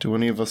sense. Do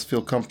any of us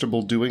feel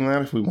comfortable doing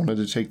that if we wanted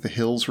to take the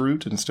hills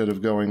route instead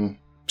of going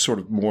sort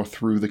of more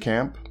through the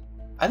camp?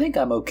 I think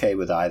I'm okay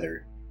with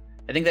either.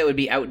 I think that would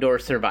be outdoor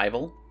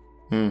survival.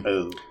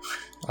 Oh.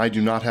 I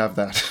do not have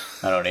that.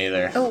 I don't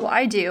either. Oh,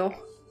 I do.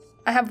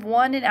 I have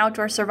 1 in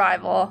outdoor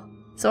survival,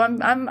 so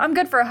I'm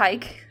good for a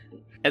hike.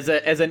 As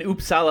an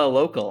Uppsala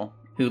local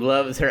who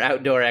loves her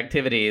outdoor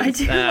activities, I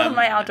do love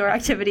my outdoor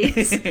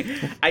activities.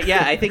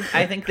 I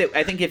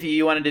think if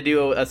you wanted to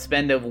do a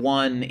spend of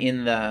 1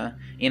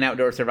 in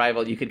outdoor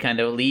survival, you could kind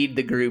of lead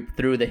the group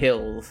through the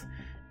hills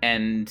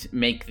and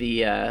make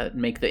the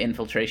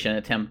infiltration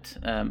attempt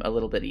a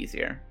little bit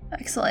easier.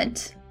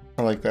 Excellent.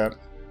 I like that.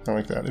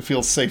 It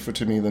feels safer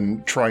to me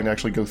than trying to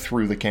actually go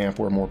through the camp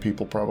where more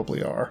people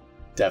probably are.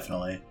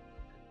 Definitely.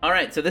 All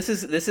right, so this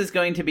is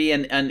going to be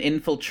an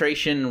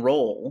infiltration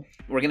roll.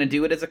 We're going to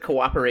do it as a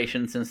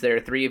cooperation since there are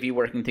 3 of you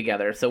working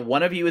together. So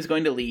one of you is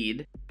going to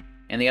lead,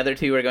 and the other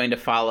 2 are going to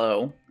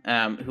follow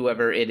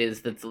whoever it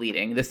is that's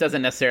leading. This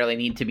doesn't necessarily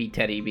need to be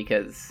Teddy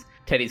because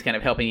Teddy's kind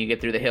of helping you get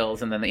through the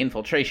hills, and then the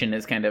infiltration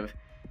is kind of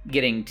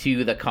getting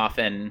to the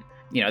coffin.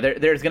 You know,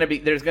 there's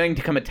going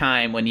to come a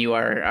time when you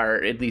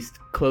are at least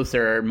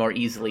closer, or more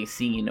easily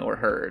seen or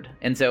heard.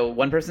 And so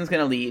one person's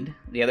going to lead,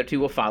 the other 2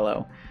 will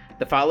follow.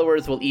 The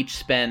followers will each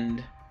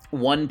spend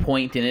 1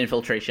 point in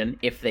infiltration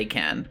if they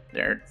can.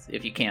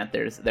 If you can't,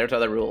 there's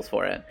other rules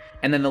for it.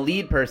 And then the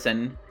lead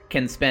person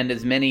can spend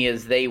as many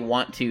as they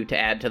want to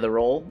add to the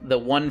roll. The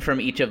 1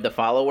 from each of the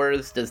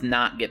followers does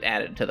not get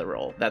added to the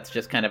roll. That's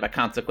just kind of a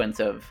consequence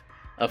of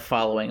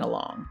following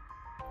along.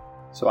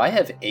 So I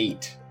have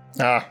 8.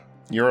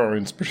 You're our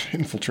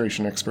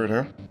infiltration expert,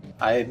 huh?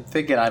 I'm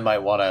thinking I might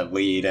want to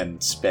lead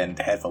and spend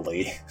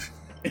heavily.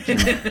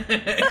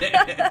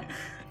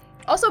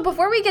 Also,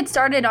 before we get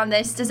started on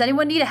this, does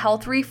anyone need a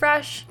health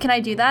refresh? Can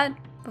I do that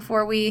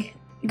before we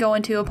go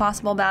into a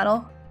possible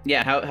battle?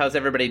 Yeah, how's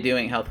everybody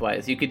doing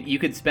health-wise? You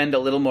could spend a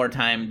little more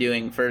time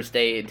doing first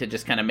aid to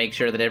just kind of make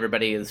sure that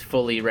everybody is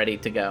fully ready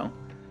to go.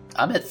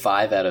 I'm at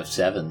 5 out of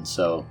 7,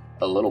 so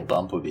a little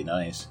bump would be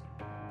nice.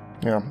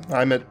 Yeah,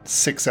 I'm at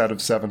 6 out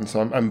of 7,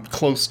 so I'm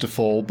close to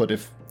full. But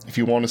if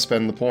you want to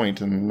spend the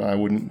point, and I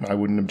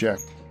wouldn't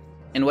object.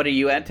 And what are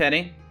you at,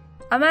 Teddy?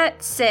 I'm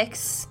at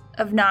 6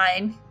 of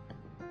 9.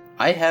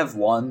 I have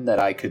 1 that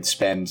I could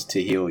spend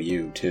to heal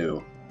you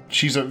too.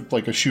 She's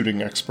a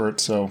shooting expert,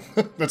 so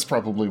that's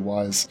probably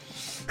wise.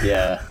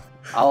 Yeah,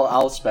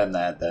 I'll spend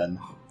that then.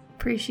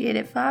 Appreciate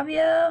it,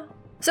 Fabio.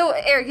 So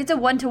Eric, it's a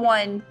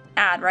 1-to-1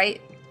 add,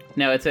 right?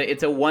 No,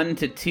 it's a 1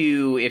 to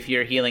 2 if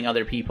you're healing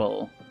other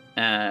people.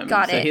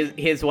 Got so it.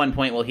 His 1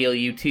 point will heal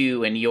you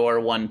 2, and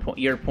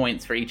your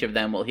points for each of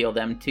them will heal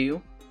them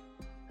 2.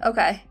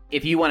 Okay.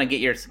 If you want to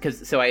get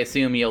so I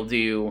assume you'll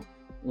do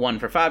 1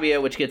 for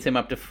Fabio, which gets him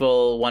up to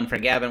full, 1 for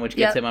Gavin, which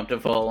gets him up to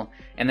full,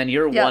 and then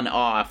you're 1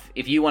 off.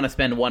 If you want to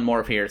spend 1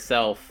 more for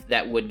yourself,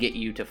 that would get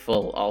you to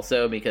full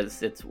also,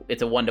 because it's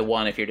a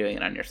 1-to-1 if you're doing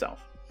it on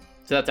yourself.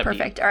 So that's up to you.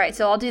 Perfect. All right,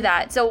 so I'll do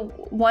that. So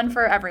 1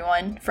 for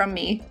everyone from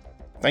me.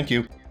 Thank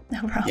you. No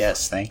problem.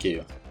 Yes, thank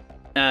you.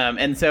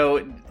 And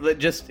so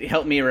just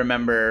help me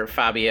remember,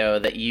 Fabio,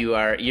 that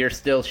you're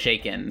still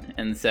shaken,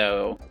 and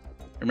so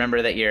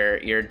remember that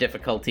your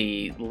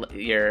difficulty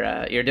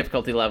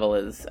level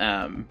is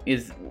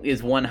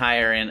 1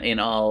 higher in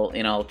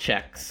all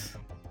checks,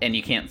 and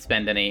you can't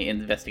spend any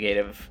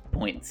investigative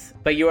points.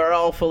 But you are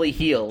all fully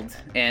healed,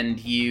 and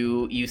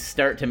you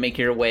start to make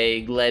your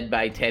way, led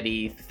by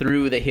Teddy,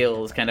 through the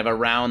hills, kind of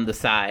around the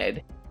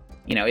side.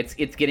 You know,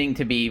 it's getting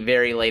to be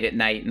very late at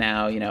night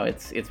now. You know,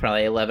 it's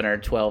probably 11 or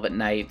 12 at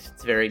night.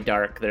 It's very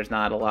dark. There's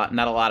not a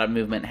lot of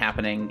movement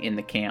happening in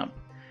the camp.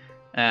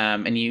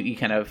 And you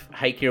kind of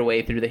hike your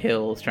way through the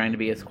hills, trying to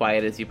be as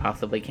quiet as you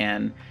possibly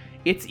can.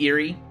 It's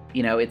eerie.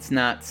 You know, it's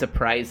not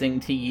surprising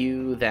to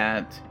you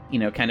that, you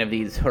know, kind of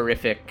these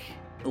horrific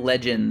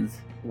legends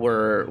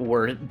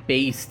were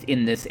based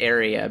in this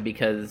area,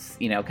 because,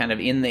 you know, kind of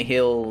in the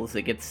hills,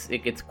 it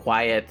gets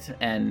quiet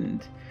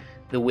and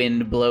the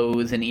wind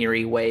blows in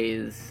eerie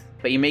ways.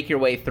 But you make your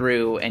way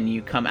through, and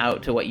you come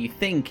out to what you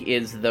think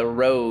is the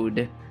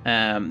road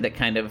that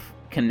kind of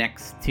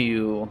connects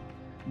to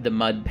the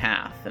mud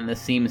path, and this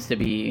seems to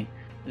be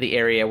the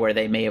area where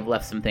they may have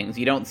left some things.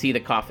 You don't see the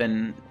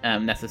coffin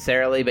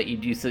necessarily, but you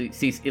do see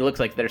it looks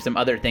like there's some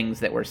other things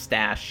that were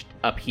stashed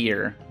up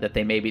here that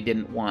they maybe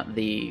didn't want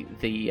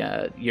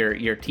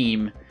your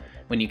team,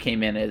 when you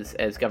came in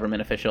as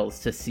government officials,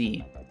 to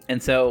see.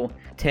 And so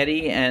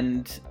Teddy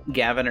and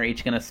Gavin are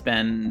each going to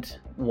spend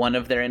 1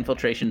 of their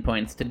infiltration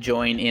points to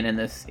join in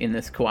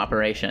this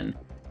cooperation.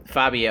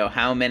 Fabio,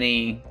 how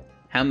many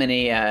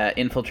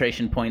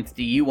infiltration points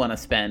do you want to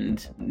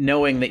spend,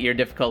 knowing that your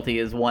difficulty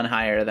is 1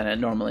 higher than it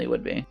normally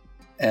would be?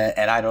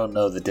 And I don't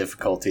know the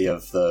difficulty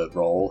of the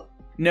roll.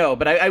 No,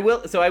 but I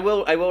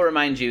will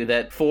remind you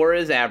that 4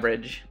 is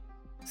average,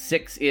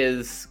 6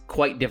 is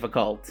quite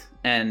difficult,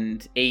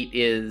 and 8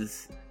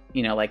 is,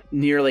 you know, like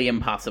nearly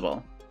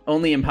impossible.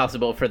 Only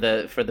impossible for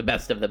the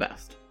best of the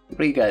best. What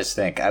do you guys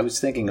think? I was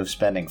thinking of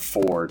spending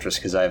 4 just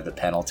because I have the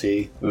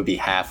penalty. It would be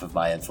half of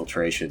my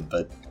infiltration,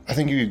 but I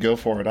think you could go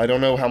for it. I don't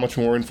know how much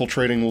more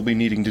infiltrating we'll be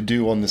needing to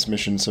do on this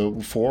mission, so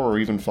 4 or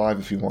even 5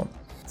 if you want.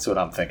 that's what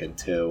I'm thinking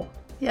too.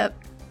 Yep.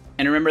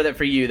 And remember that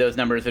for you, those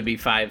numbers would be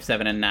 5,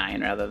 7, and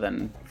 9 rather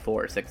than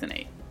 4, 6, and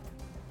 8.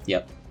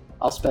 Yep.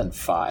 I'll spend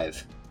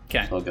 5.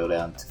 Okay. So I'll go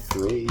down to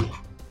 3,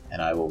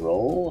 and I will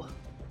roll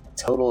a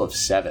total of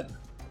 7.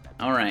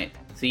 All right.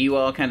 So you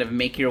all kind of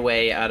make your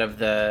way out of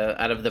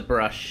the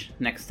brush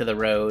next to the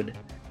road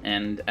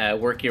and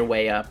work your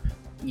way up.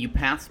 You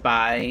pass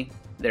by.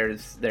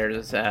 There's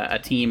a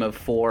team of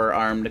 4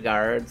 armed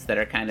guards that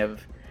are kind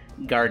of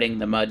guarding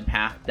the mud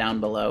path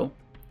down below.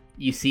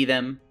 You see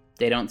them.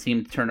 They don't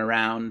seem to turn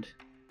around.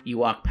 You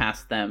walk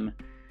past them,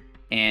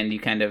 and you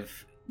kind of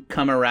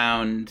come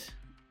around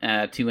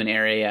to an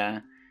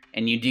area,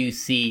 and you do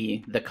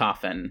see the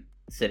coffin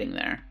sitting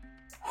there.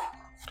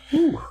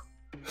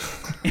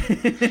 I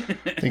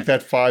think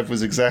that 5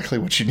 was exactly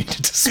what you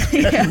needed to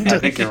spend. I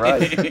think you're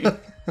right.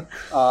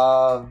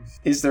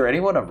 Is there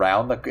anyone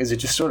around? Is it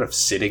just sort of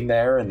sitting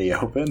there in the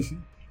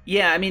open?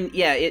 Yeah, I mean,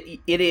 yeah, it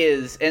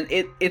is, and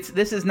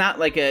this is not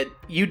like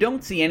you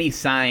don't see any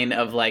sign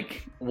of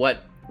like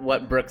what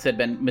Brooks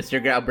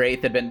Mr.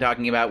 Galbraith had been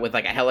talking about with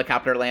like a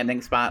helicopter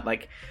landing spot.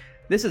 Like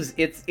this is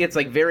it's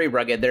like very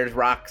rugged. There's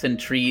rocks and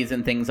trees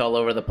and things all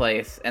over the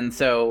place, and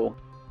so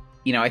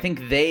I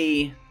think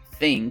they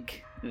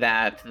think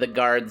that the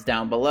guards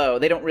down below,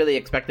 they don't really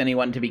expect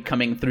anyone to be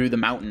coming through the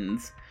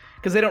mountains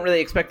because they don't really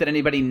expect that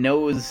anybody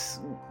knows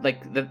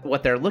like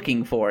what they're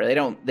looking for. They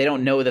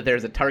don't know that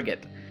there's a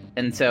target.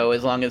 And so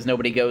as long as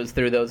nobody goes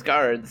through those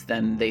guards,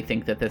 then they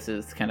think that this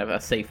is kind of a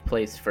safe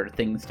place for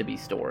things to be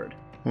stored.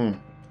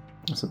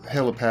 So the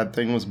helipad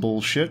thing was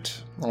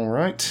bullshit. All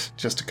right,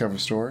 just a cover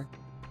story.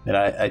 And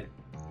I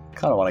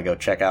kind of want to go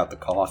check out the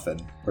coffin.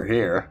 We're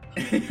here.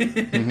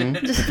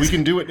 If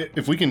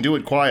we can do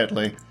it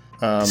quietly,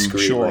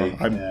 sure.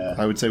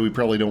 I would say we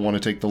probably don't want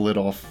to take the lid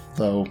off,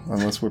 though,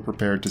 unless we're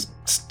prepared to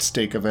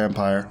stake a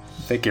vampire.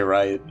 I think you're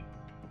right.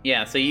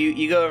 Yeah, so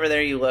you go over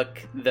there, you look.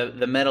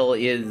 The metal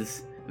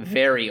is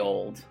very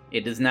old.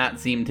 It does not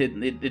seem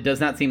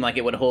like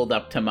it would hold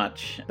up to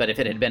much. But if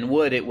it had been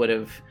wood, it would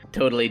have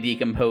totally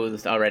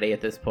decomposed already at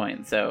this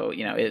point. So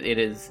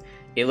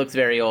it looks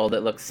very old.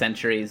 It looks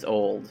centuries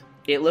old.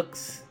 It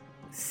looks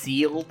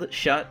sealed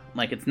shut.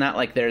 Like it's not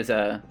like there's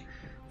a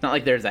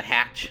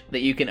hatch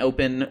that you can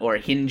open or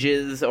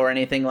hinges or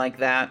anything like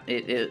that.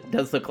 It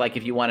does look like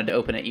if you wanted to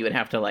open it, you would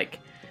have to like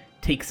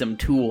take some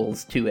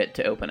tools to it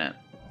to open it.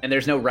 And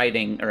there's no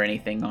writing or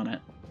anything on it.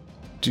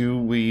 Do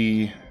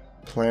we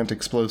plant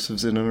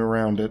explosives in and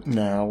around it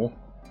now?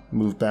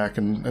 Move back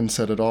and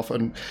set it off?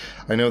 And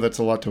I know that's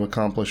a lot to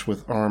accomplish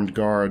with armed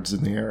guards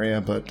in the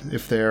area, but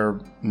if they're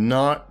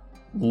not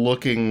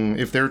looking,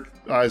 if their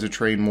eyes are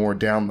trained more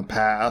down the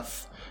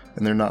path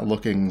and they're not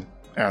looking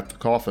at the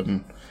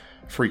coffin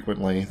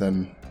frequently,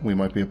 then we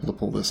might be able to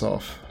pull this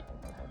off.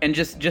 And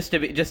just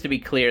to be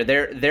clear,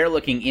 they're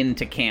looking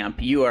into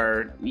camp. You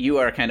are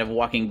kind of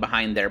walking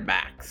behind their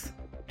backs,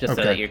 just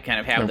so that you kind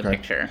of have the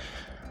picture.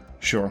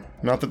 Sure.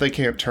 Not that they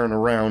can't turn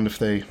around if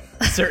they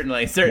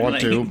certainly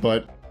want to,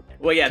 but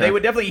well, yeah, they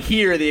would definitely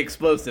hear the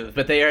explosives,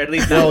 but they are at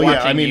least not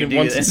watching. I mean, you do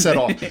once this. it's set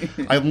off,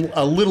 I'm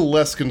a little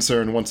less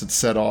concerned once it's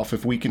set off.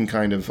 If we can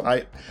kind of,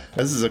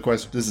 this is a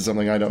question. This is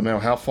something I don't know.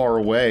 How far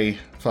away,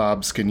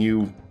 Fobs, can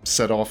you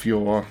set off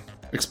your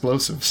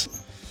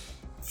explosives?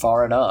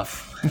 Far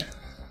enough.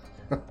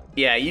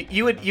 Yeah,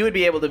 you would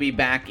be able to be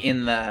back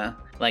in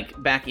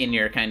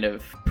your kind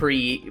of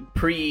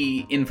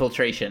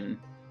pre-infiltration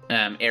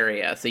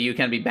area, so you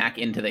can be back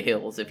into the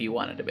hills if you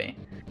wanted to be.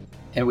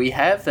 And we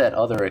have that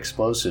other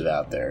explosive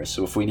out there,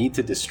 so if we need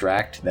to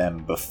distract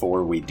them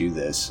before we do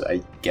this,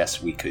 I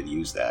guess we could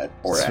use that.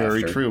 Or It's after.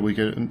 very true. We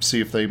could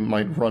see if they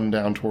might run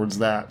down towards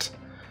that,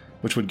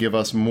 which would give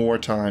us more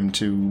time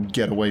to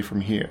get away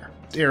from here.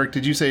 Eric,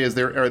 did you say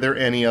are there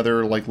any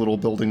other like little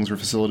buildings or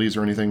facilities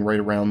or anything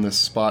right around this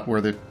spot where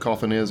the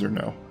coffin is, or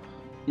no?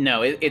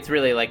 No, it's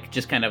really like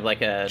just kind of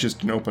like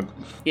just an open.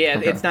 Yeah,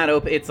 okay. It's not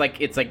open. It's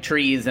like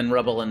trees and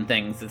rubble and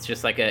things. It's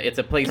just like it's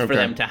a place for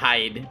them to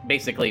hide,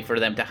 basically for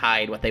them to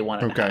hide what they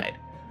wanted to hide.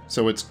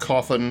 So it's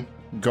coffin,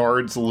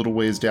 guards a little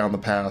ways down the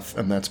path,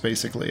 and that's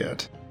basically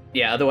it.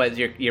 Yeah, otherwise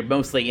you're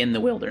mostly in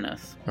the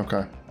wilderness.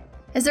 Okay.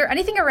 Is there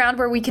anything around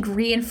where we could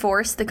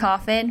reinforce the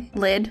coffin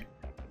lid?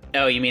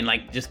 Oh, you mean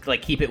like just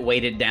like keep it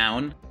weighted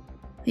down?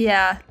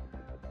 Yeah.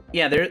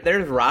 Yeah,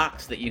 there's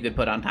rocks that you could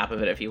put on top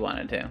of it if you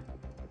wanted to.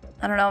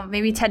 I don't know,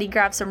 maybe Teddy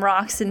grabs some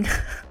rocks and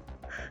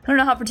I don't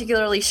know how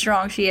particularly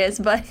strong she is,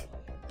 but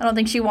I don't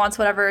think she wants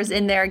whatever is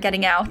in there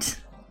getting out.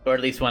 Or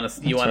at least want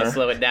to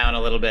slow it down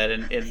a little bit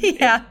and at least.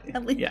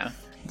 Yeah.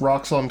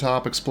 Rocks on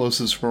top,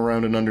 explosives from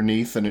around and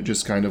underneath, and it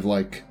just kind of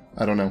like,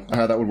 I don't know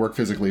how that would work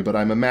physically, but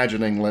I'm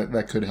imagining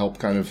that could help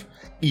kind of,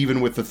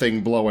 even with the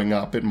thing blowing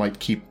up, it might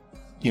keep,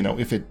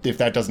 if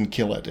that doesn't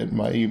kill it, it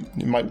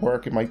might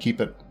work, it might keep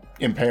it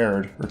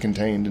impaired or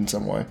contained in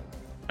some way.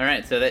 All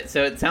right, so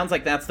it sounds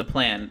like that's the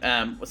plan.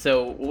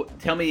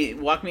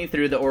 Walk me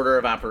through the order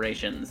of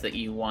operations that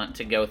you want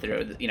to go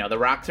through. The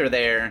rocks are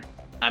there.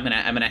 I'm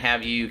gonna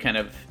have you kind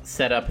of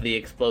set up the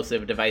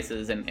explosive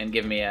devices and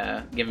give me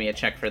a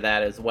check for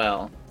that as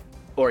well,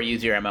 or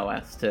use your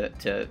MOS to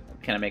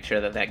kind of make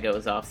sure that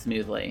goes off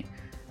smoothly.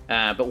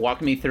 But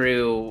walk me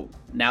through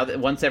now that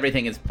once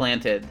everything is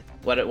planted,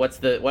 what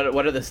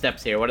are the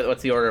steps here?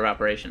 What's the order of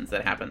operations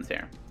that happens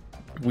here?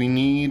 We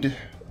need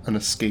an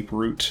escape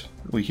route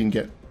we can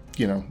get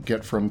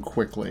from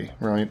quickly,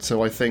 right?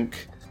 So I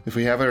think if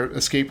we have an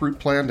escape route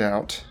planned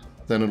out,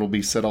 then it'll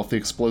be set off the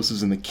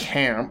explosives in the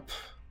camp,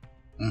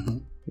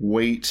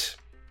 wait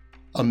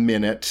a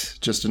minute,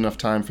 just enough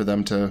time for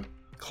them to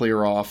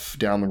clear off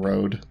down the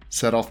road,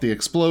 set off the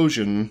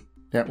explosion.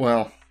 Yeah,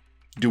 well,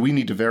 do we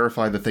need to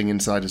verify the thing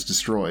inside is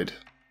destroyed?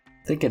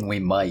 Thinking we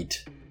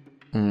might.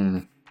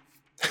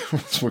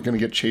 So we're going to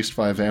get chased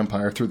by a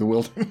vampire through the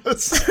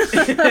wilderness.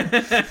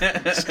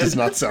 This does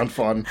not sound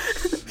fun.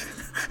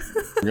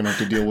 We're going to have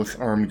to deal with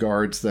armed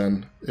guards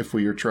then if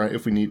we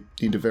need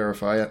to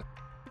verify it.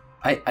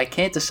 I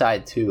can't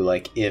decide too,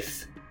 like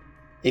if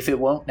it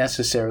won't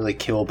necessarily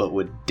kill but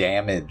would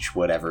damage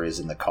whatever is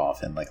in the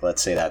coffin, like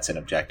let's say that's an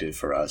objective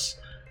for us,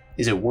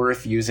 is it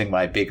worth using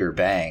my bigger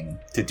bang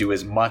to do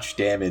as much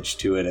damage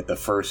to it at the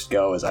first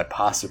go as I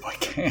possibly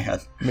can?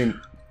 I mean,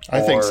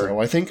 I think so.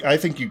 I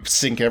think you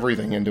sink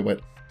everything into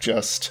it,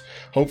 just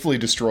hopefully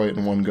destroy it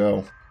in one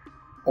go.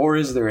 Or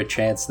is there a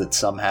chance that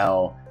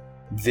somehow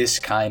this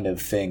kind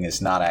of thing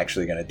is not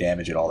actually going to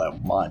damage it all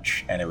that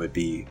much and it would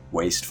be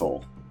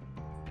wasteful?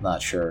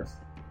 Not sure.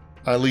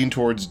 I lean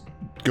towards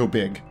go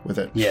big with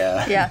it.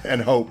 Yeah. Yeah.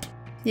 And hope.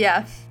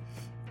 Yeah.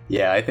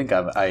 Yeah, I think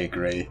I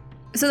agree.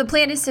 So the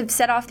plan is to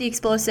set off the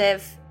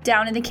explosive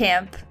down in the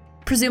camp.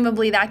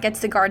 Presumably that gets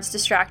the guards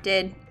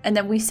distracted, and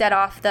then we set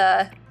off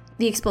the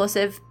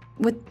explosive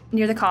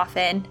near the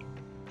coffin.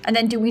 And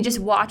then do we just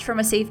watch from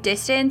a safe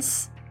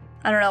distance?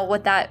 I don't know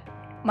what that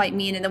might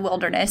mean in the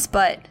wilderness,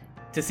 but...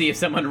 To see if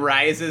someone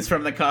rises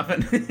from the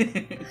coffin.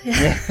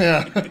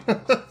 Yeah.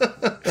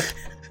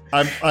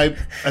 I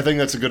think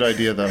that's a good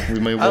idea, though. We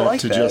may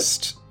want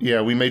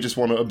we may just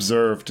want to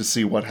observe to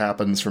see what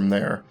happens from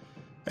there.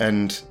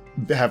 And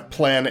have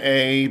plan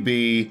A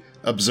be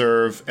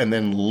observe and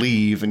then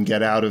leave and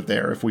get out of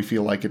there if we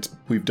feel like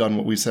we've done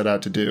what we set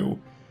out to do.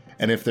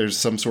 And if there's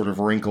some sort of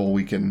wrinkle,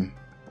 we can,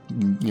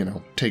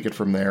 take it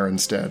from there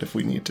instead if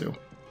we need to.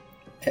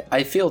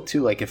 I feel,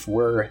 too, like if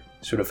we're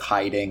sort of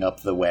hiding up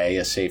the way,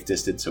 a safe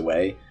distance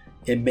away,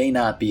 it may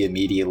not be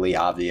immediately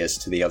obvious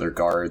to the other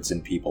guards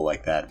and people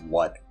like that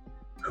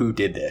who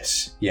did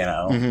this,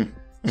 Mm-hmm.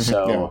 Mm-hmm.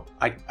 So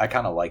yeah. I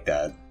kind of like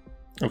that.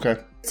 Okay.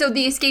 So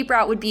the escape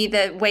route would be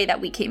the way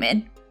that we came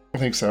in? I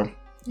think so.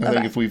 I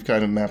think if we've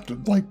kind of mapped,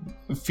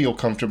 feel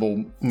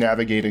comfortable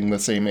navigating the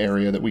same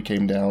area that we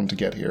came down to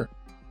get here,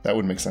 that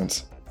would make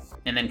sense.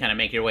 And then kind of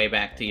make your way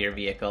back to your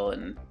vehicle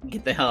and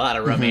get the hell out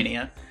of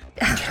Romania.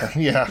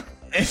 Yeah.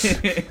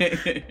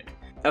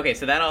 Okay,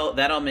 so that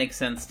all makes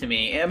sense to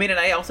me. I mean, and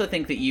I also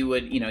think that you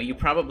would, you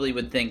probably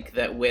would think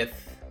that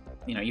with,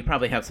 you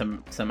probably have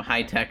some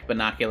high-tech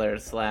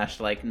binoculars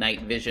 /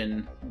 night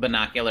vision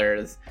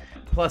binoculars,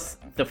 plus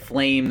the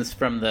flames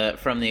from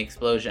the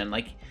explosion.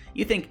 Like,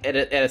 you think at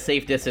a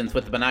safe distance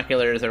with the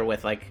binoculars or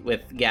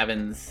with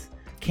Gavin's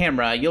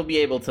camera, you'll be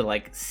able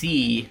to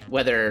see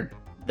whether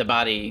the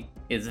body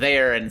is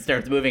there and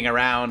starts moving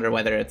around or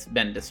whether it's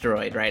been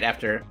destroyed, right?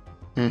 After,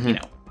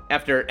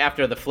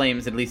 after the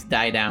flames at least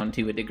die down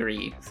to a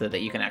degree so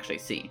that you can actually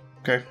see.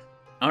 Okay.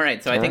 All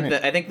right, so I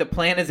think the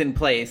plan is in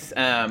place.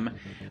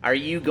 Are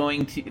you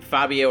going to,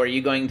 Fabio? Are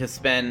you going to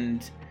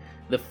spend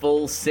the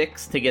full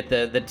 6 to get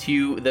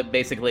the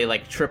basically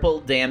triple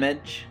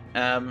damage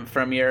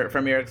from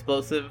your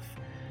explosive?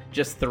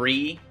 Just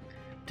 3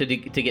 to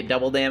get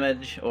double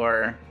damage,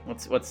 or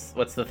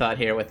what's the thought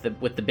here with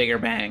the bigger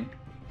bang?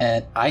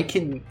 And I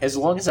can, as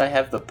long as I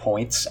have the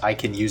points, I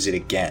can use it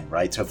again,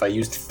 right? So if I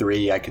used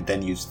 3, I could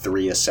then use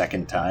 3 a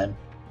second time.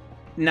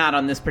 Not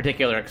on this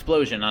particular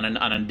explosion, on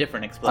a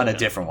different explosion. On a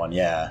different one,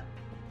 yeah.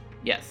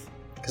 Yes.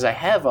 Because I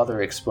have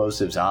other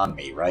explosives on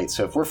me, right?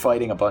 So if we're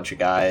fighting a bunch of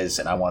guys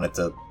and I wanted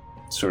to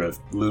sort of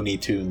Looney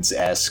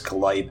Tunes-esque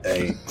light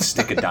a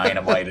stick of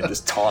dynamite and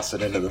just toss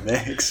it into the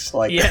mix,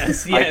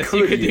 yes, you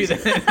could do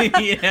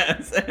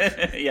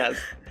that. Yes.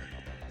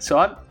 So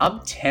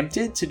I'm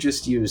tempted to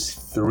just use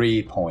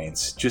 3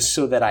 points just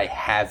so that I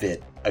have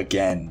it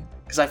again.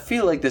 Because I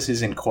feel like this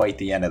isn't quite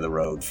the end of the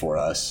road for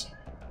us.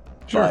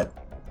 Sure. But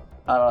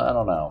I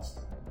don't know.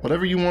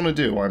 Whatever you want to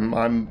do,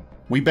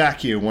 we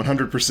back you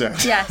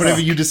 100%. Yes.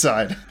 Whatever you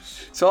decide.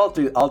 So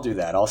I'll do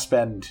that. I'll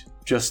spend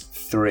just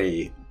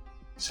 3,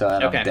 so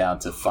then I'm down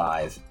to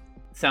 5.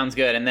 Sounds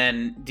good. And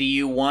then, do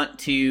you want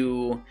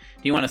to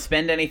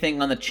spend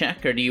anything on the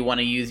check, or do you want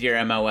to use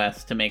your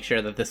MOS to make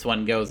sure that this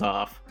one goes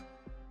off?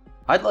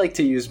 I'd like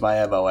to use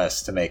my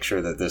MOS to make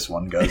sure that this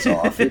one goes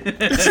off.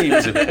 It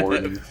seems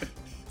important.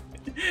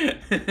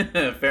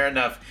 Fair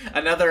enough.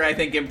 Another, I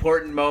think,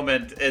 important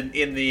moment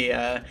in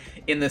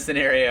the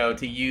scenario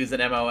to use an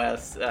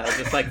MOS,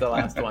 just like the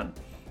last one.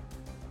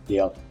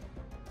 Yep.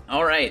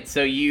 All right,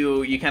 so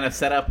you kind of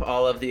set up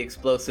all of the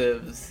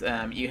explosives.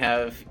 You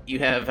have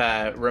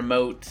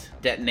remote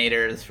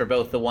detonators for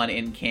both the one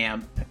in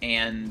camp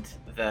and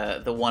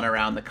the one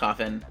around the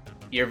coffin.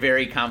 You're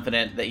very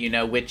confident that you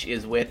know which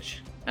is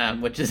which.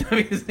 Which is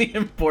obviously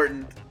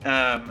important.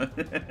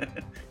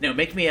 No,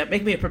 make me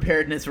a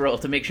preparedness roll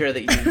to make sure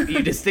that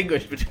you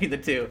distinguish between the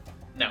two.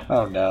 No.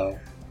 Oh no.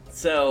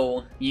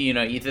 So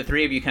the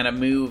 3 of you kind of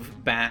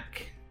move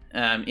back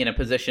in a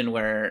position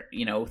where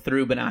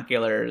through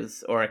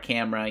binoculars or a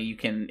camera you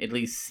can at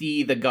least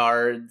see the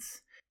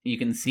guards. You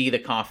can see the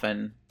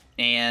coffin,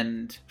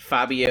 and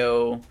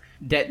Fabio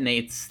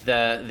detonates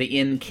the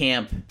in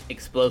camp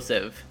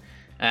explosive.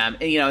 And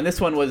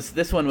this one was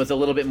a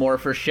little bit more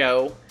for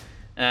show.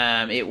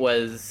 It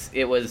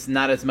was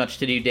not as much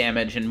to do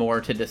damage and more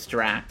to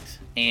distract,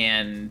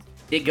 and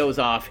It goes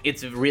off.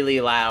 It's really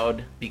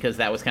loud because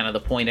that was kind of the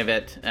point of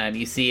it.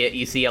 You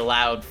see a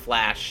loud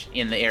flash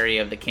in the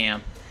area of the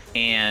camp,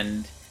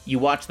 and you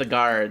watch the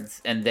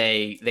guards, and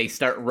they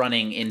start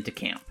running into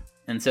camp.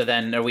 And so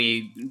then, are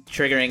we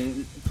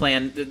triggering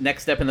the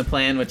next step in the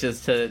plan, which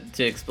is to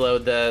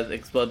explode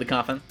the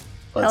coffin?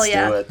 Let's Hell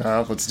yeah. do it.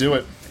 Let's do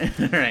it.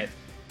 All right.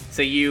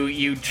 So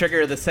you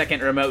trigger the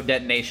second remote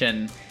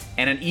detonation,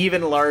 and an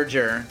even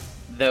larger,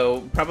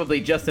 though probably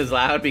just as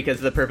loud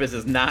because the purpose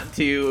is not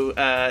to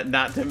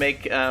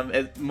make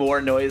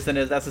more noise than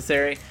is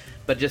necessary,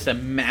 but just a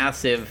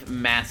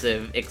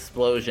massive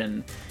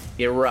explosion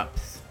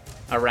erupts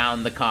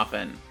around the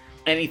coffin.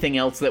 Anything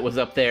else that was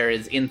up there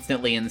is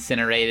instantly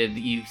incinerated.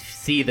 You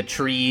see the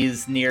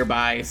trees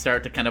nearby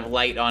start to kind of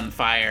light on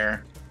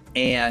fire,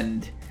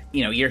 and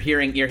you're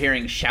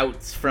hearing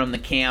shouts from the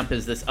camp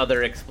as this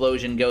other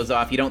explosion goes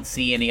off. You don't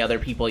see any other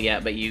people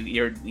yet, but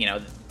you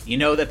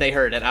know that they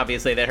heard it.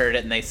 Obviously, they heard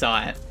it and they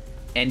saw it,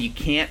 and you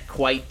can't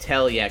quite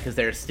tell yet because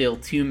there's still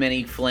too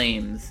many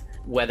flames.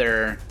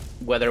 Whether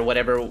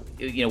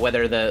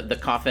the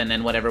coffin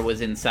and whatever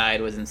was inside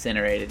was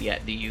incinerated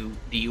yet. Do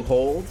you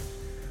hold?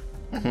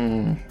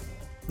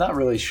 Not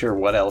really sure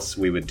what else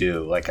we would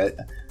do. Like, I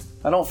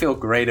don't feel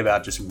great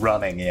about just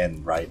running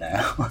in right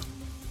now.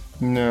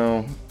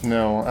 No.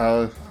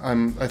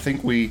 I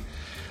think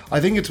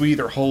it's we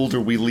either hold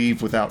or we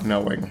leave without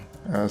knowing.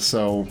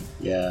 So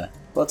yeah,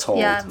 let's hold.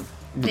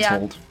 Let's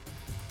hold.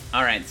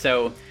 All right.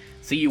 So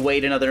you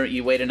wait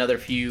another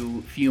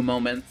few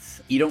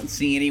moments. You don't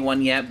see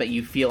anyone yet, but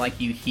you feel like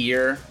you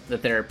hear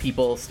that there are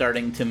people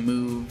starting to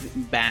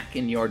move back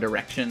in your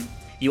direction.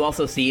 You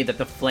also see that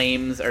the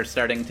flames are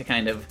starting to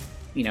kind of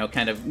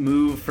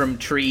move from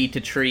tree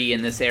to tree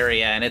in this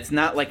area, and it's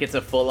not like it's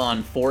a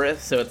full-on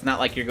forest, so it's not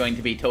like you're going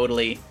to be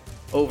totally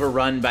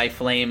overrun by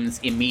flames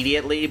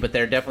immediately, but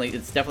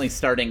it's definitely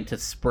starting to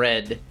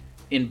spread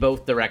in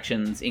both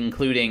directions,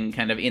 including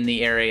kind of in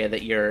the area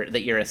that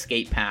your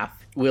escape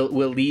path will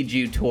lead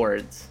you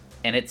towards.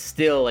 And it's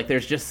still like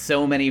there's just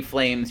so many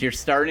flames. You're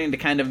starting to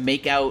kind of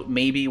make out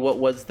maybe what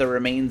was the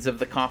remains of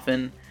the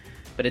coffin,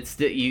 but it's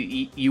still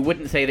you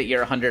wouldn't say that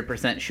you're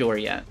 100% sure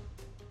yet.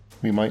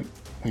 We might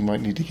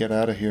need to get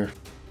out of here.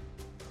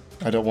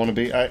 I don't want to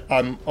be.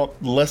 I'm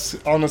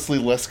honestly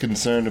less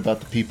concerned about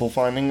the people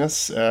finding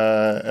us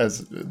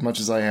as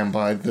much as I am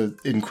by the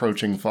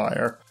encroaching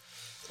fire.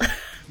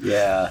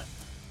 Yeah.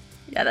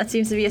 Yeah, that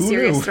seems to be a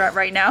serious threat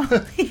right now.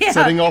 Yeah.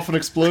 Setting off a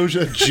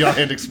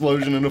giant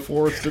explosion in a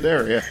forested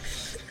area.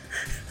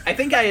 I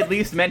think I at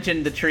least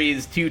mentioned the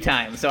trees 2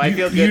 times, so I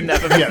feel good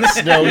enough about Yes,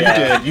 that. no, you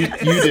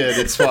did. You did.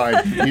 It's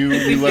fine. You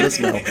let us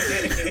know.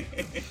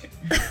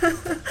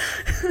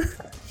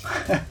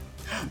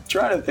 I'm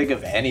trying to think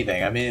of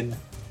anything. I mean,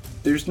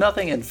 there's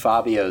nothing in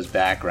Fabio's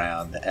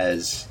background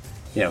as,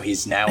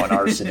 he's now an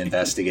arson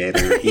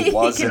investigator. He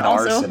was an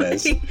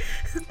arsonist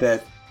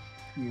that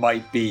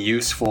might be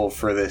useful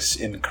for this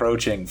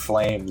encroaching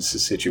flames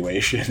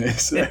situation,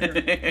 is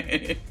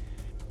there?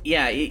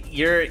 Yeah,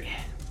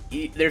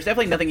 there's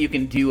definitely nothing you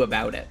can do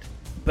about it.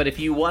 But if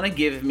you want to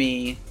you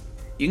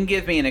can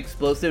give me an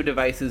explosive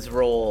devices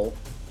roll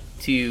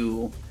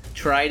to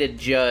try to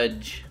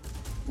judge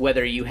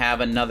whether you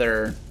have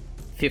another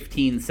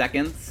 15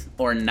 seconds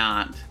or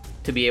not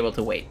to be able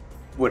to wait.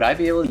 Would I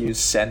be able to use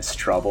sense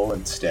trouble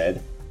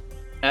instead?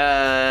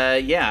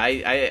 Yeah,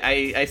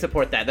 I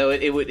support that, though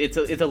it's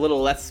a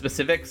little less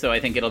specific, so I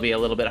think it'll be a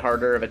little bit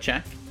harder of a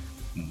check.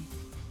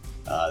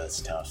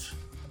 That's tough.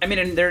 I mean,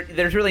 and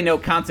there's really no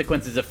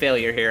consequences of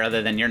failure here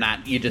other than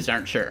you just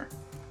aren't sure.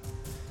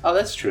 Oh,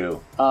 that's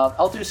true.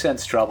 I'll do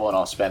sense trouble and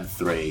I'll spend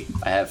 3.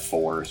 I have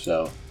 4,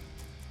 so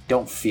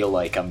don't feel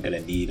like I'm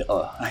gonna need.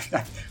 I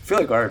feel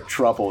like our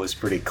trouble is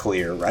pretty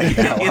clear right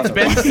now. It's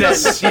been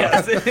sensed,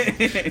 yes.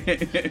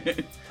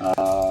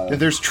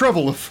 There's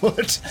trouble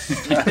afoot.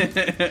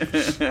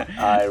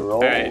 I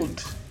rolled.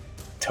 Right.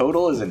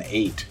 Total is an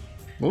 8.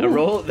 The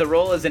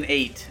roll is an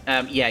 8.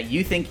 Yeah,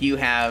 you think you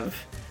have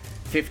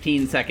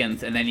 15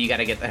 seconds, and then you got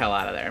to get the hell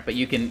out of there. But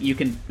you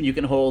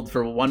can hold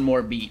for one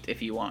more beat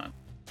if you want.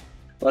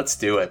 Let's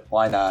do it.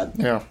 Why not?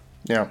 Yeah.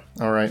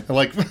 All right.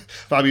 Like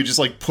Fabio just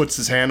puts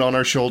his hand on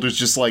our shoulders,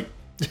 just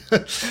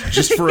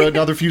for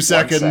another few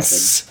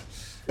seconds.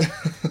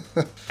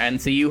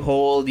 And so you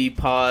hold, you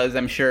pause.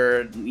 I'm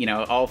sure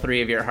all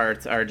 3 of your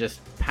hearts are just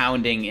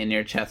pounding in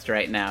your chest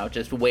right now,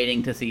 just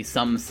waiting to see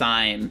some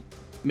sign.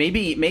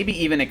 Maybe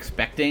even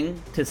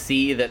expecting to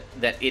see that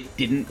it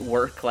didn't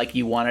work like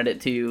you wanted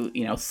it to,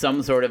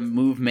 some sort of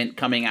movement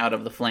coming out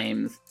of the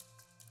flames.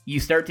 You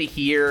start to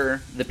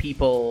hear the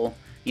people,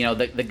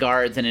 the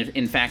guards, and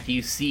in fact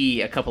you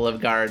see a couple of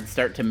guards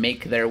start to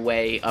make their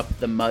way up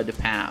the mud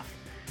path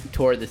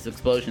toward this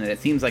explosion, and it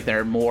seems like there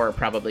are more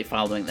probably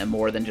following them,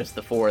 more than just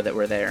the 4 that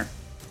were there.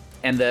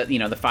 And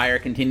the fire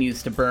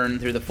continues to burn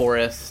through the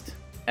forest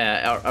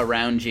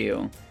around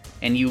you,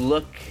 and you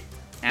look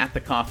at the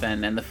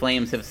coffin, and the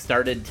flames have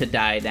started to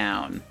die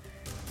down,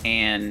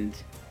 and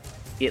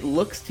it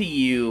looks to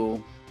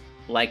you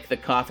like the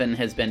coffin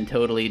has been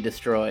totally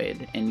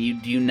destroyed, and you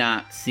do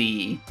not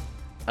see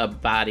a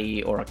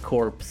body or a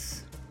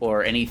corpse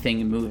or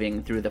anything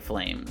moving through the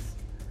flames.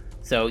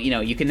 So,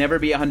 you can never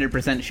be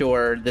 100%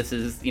 sure. This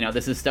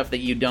is stuff that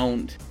you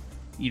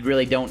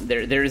really don't,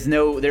 there's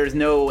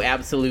no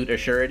absolute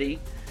assurity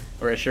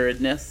or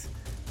assuredness,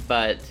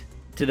 but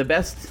to the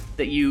best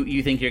that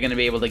you think you're going to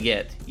be able to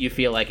get, you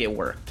feel like it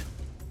worked.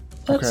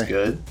 That's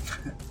good.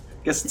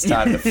 Guess it's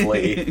time to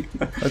flee.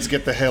 Let's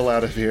get the hell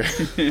out of here.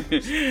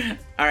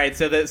 All right,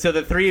 so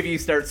the three of you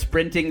start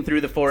sprinting through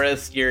the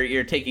forest.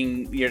 You're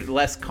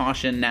less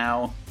caution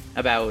now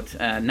about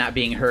not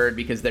being heard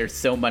because there's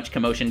so much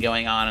commotion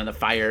going on and the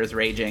fire is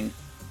raging.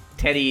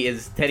 Teddy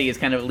is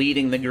kind of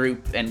leading the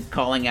group and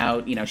calling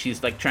out.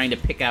 She's like trying to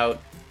pick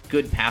out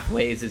good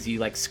pathways as you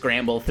like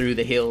scramble through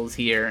the hills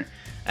here.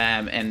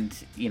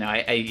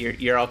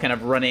 You're all kind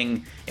of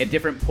running at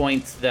different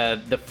points.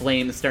 The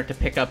flames start to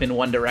pick up in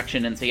one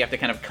direction, and so you have to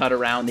kind of cut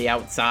around the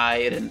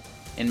outside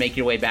and make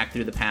your way back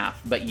through the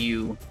path. But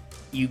you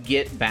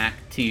get back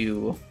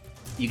to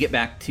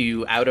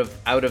out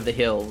of the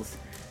hills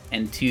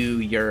and to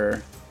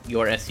your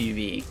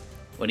SUV.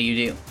 What do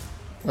you do?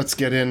 Let's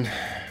get in.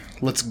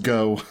 Let's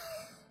go.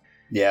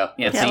 Yeah.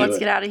 So let's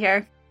get out of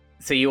here.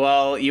 So you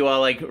all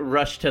like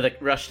rush to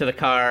the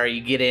car.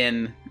 You get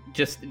in.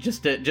 Just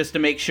to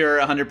make sure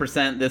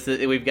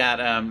 100%. We've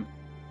got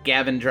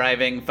Gavin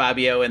driving,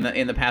 Fabio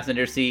in the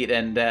passenger seat,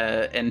 and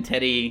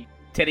Teddy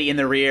in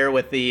the rear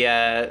with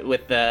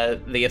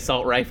the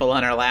assault rifle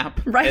on our lap.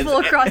 Rifle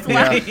across the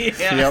lap.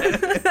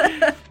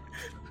 Yeah.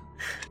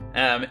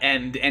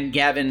 Yep. And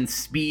Gavin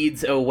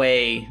speeds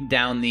away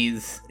down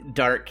these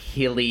dark,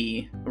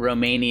 hilly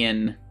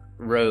Romanian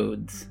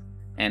roads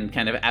and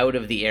kind of out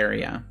of the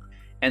area.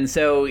 And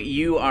so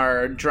you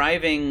are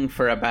driving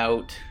for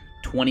about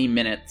 20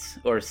 minutes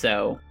or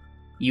so.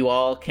 You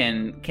all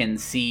can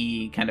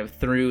see kind of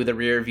through the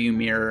rear view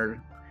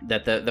mirror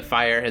that the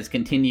fire has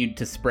continued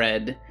to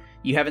spread.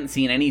 You haven't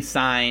seen any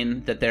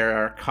sign that there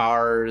are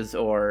cars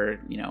or,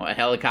 a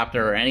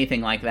helicopter or anything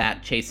like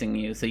that chasing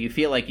you. So you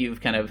feel like you've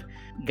kind of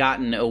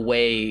gotten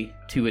away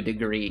to a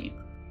degree.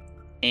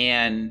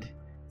 And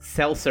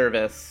cell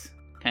service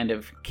kind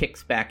of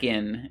kicks back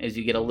in as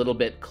you get a little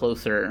bit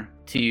closer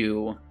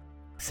to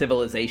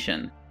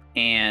civilization.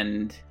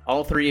 And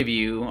all three of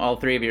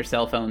your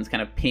cell phones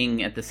kind of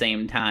ping at the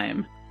same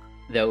time,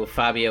 though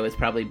Fabio is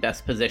probably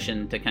best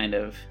positioned to kind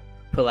of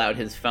pull out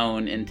his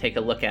phone and take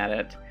a look at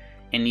it.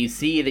 And you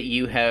see that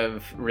you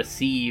have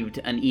received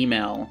an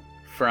email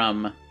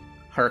from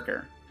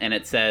Harker, and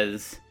it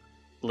says,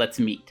 "Let's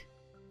meet."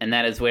 And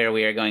that is where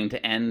we are going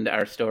to end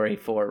our story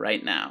for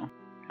right now.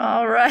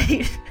 All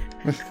right.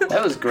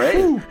 That was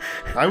great.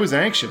 I was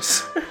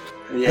anxious.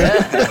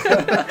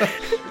 Yeah.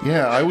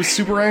 Yeah, I was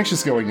super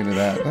anxious going into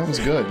that. That was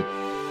good.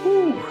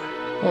 Whew.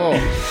 Oh.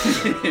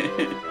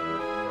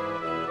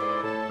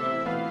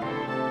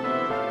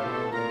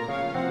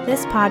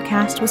 This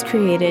podcast was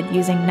created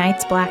using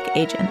Night's Black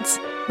Agents,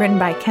 written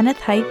by Kenneth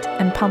Haidt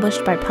and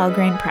published by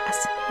Pelgrane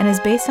Press, and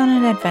is based on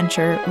an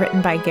adventure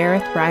written by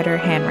Gareth Ryder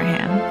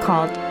Hanrahan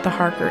called The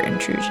Harker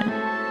Intrusion.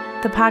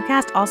 The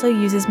podcast also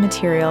uses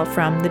material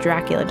from The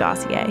Dracula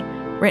Dossier,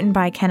 written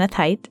by Kenneth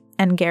Haidt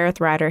and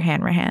Gareth Ryder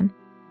Hanrahan,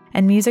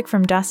 and music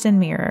from Dust and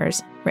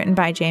Mirrors, written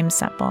by James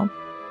Semple.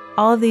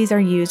 All of these are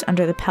used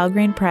under the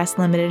Pelgrane Press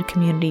Limited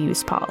Community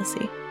Use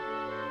Policy.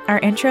 Our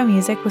intro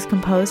music was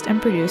composed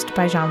and produced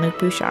by Jean-Luc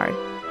Bouchard.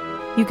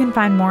 You can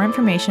find more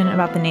information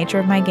about the Nature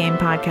of My Game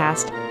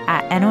podcast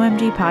at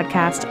NOMG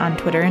Podcast on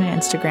Twitter and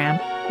Instagram,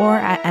 or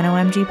at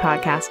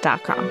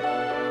nomgpodcast.com.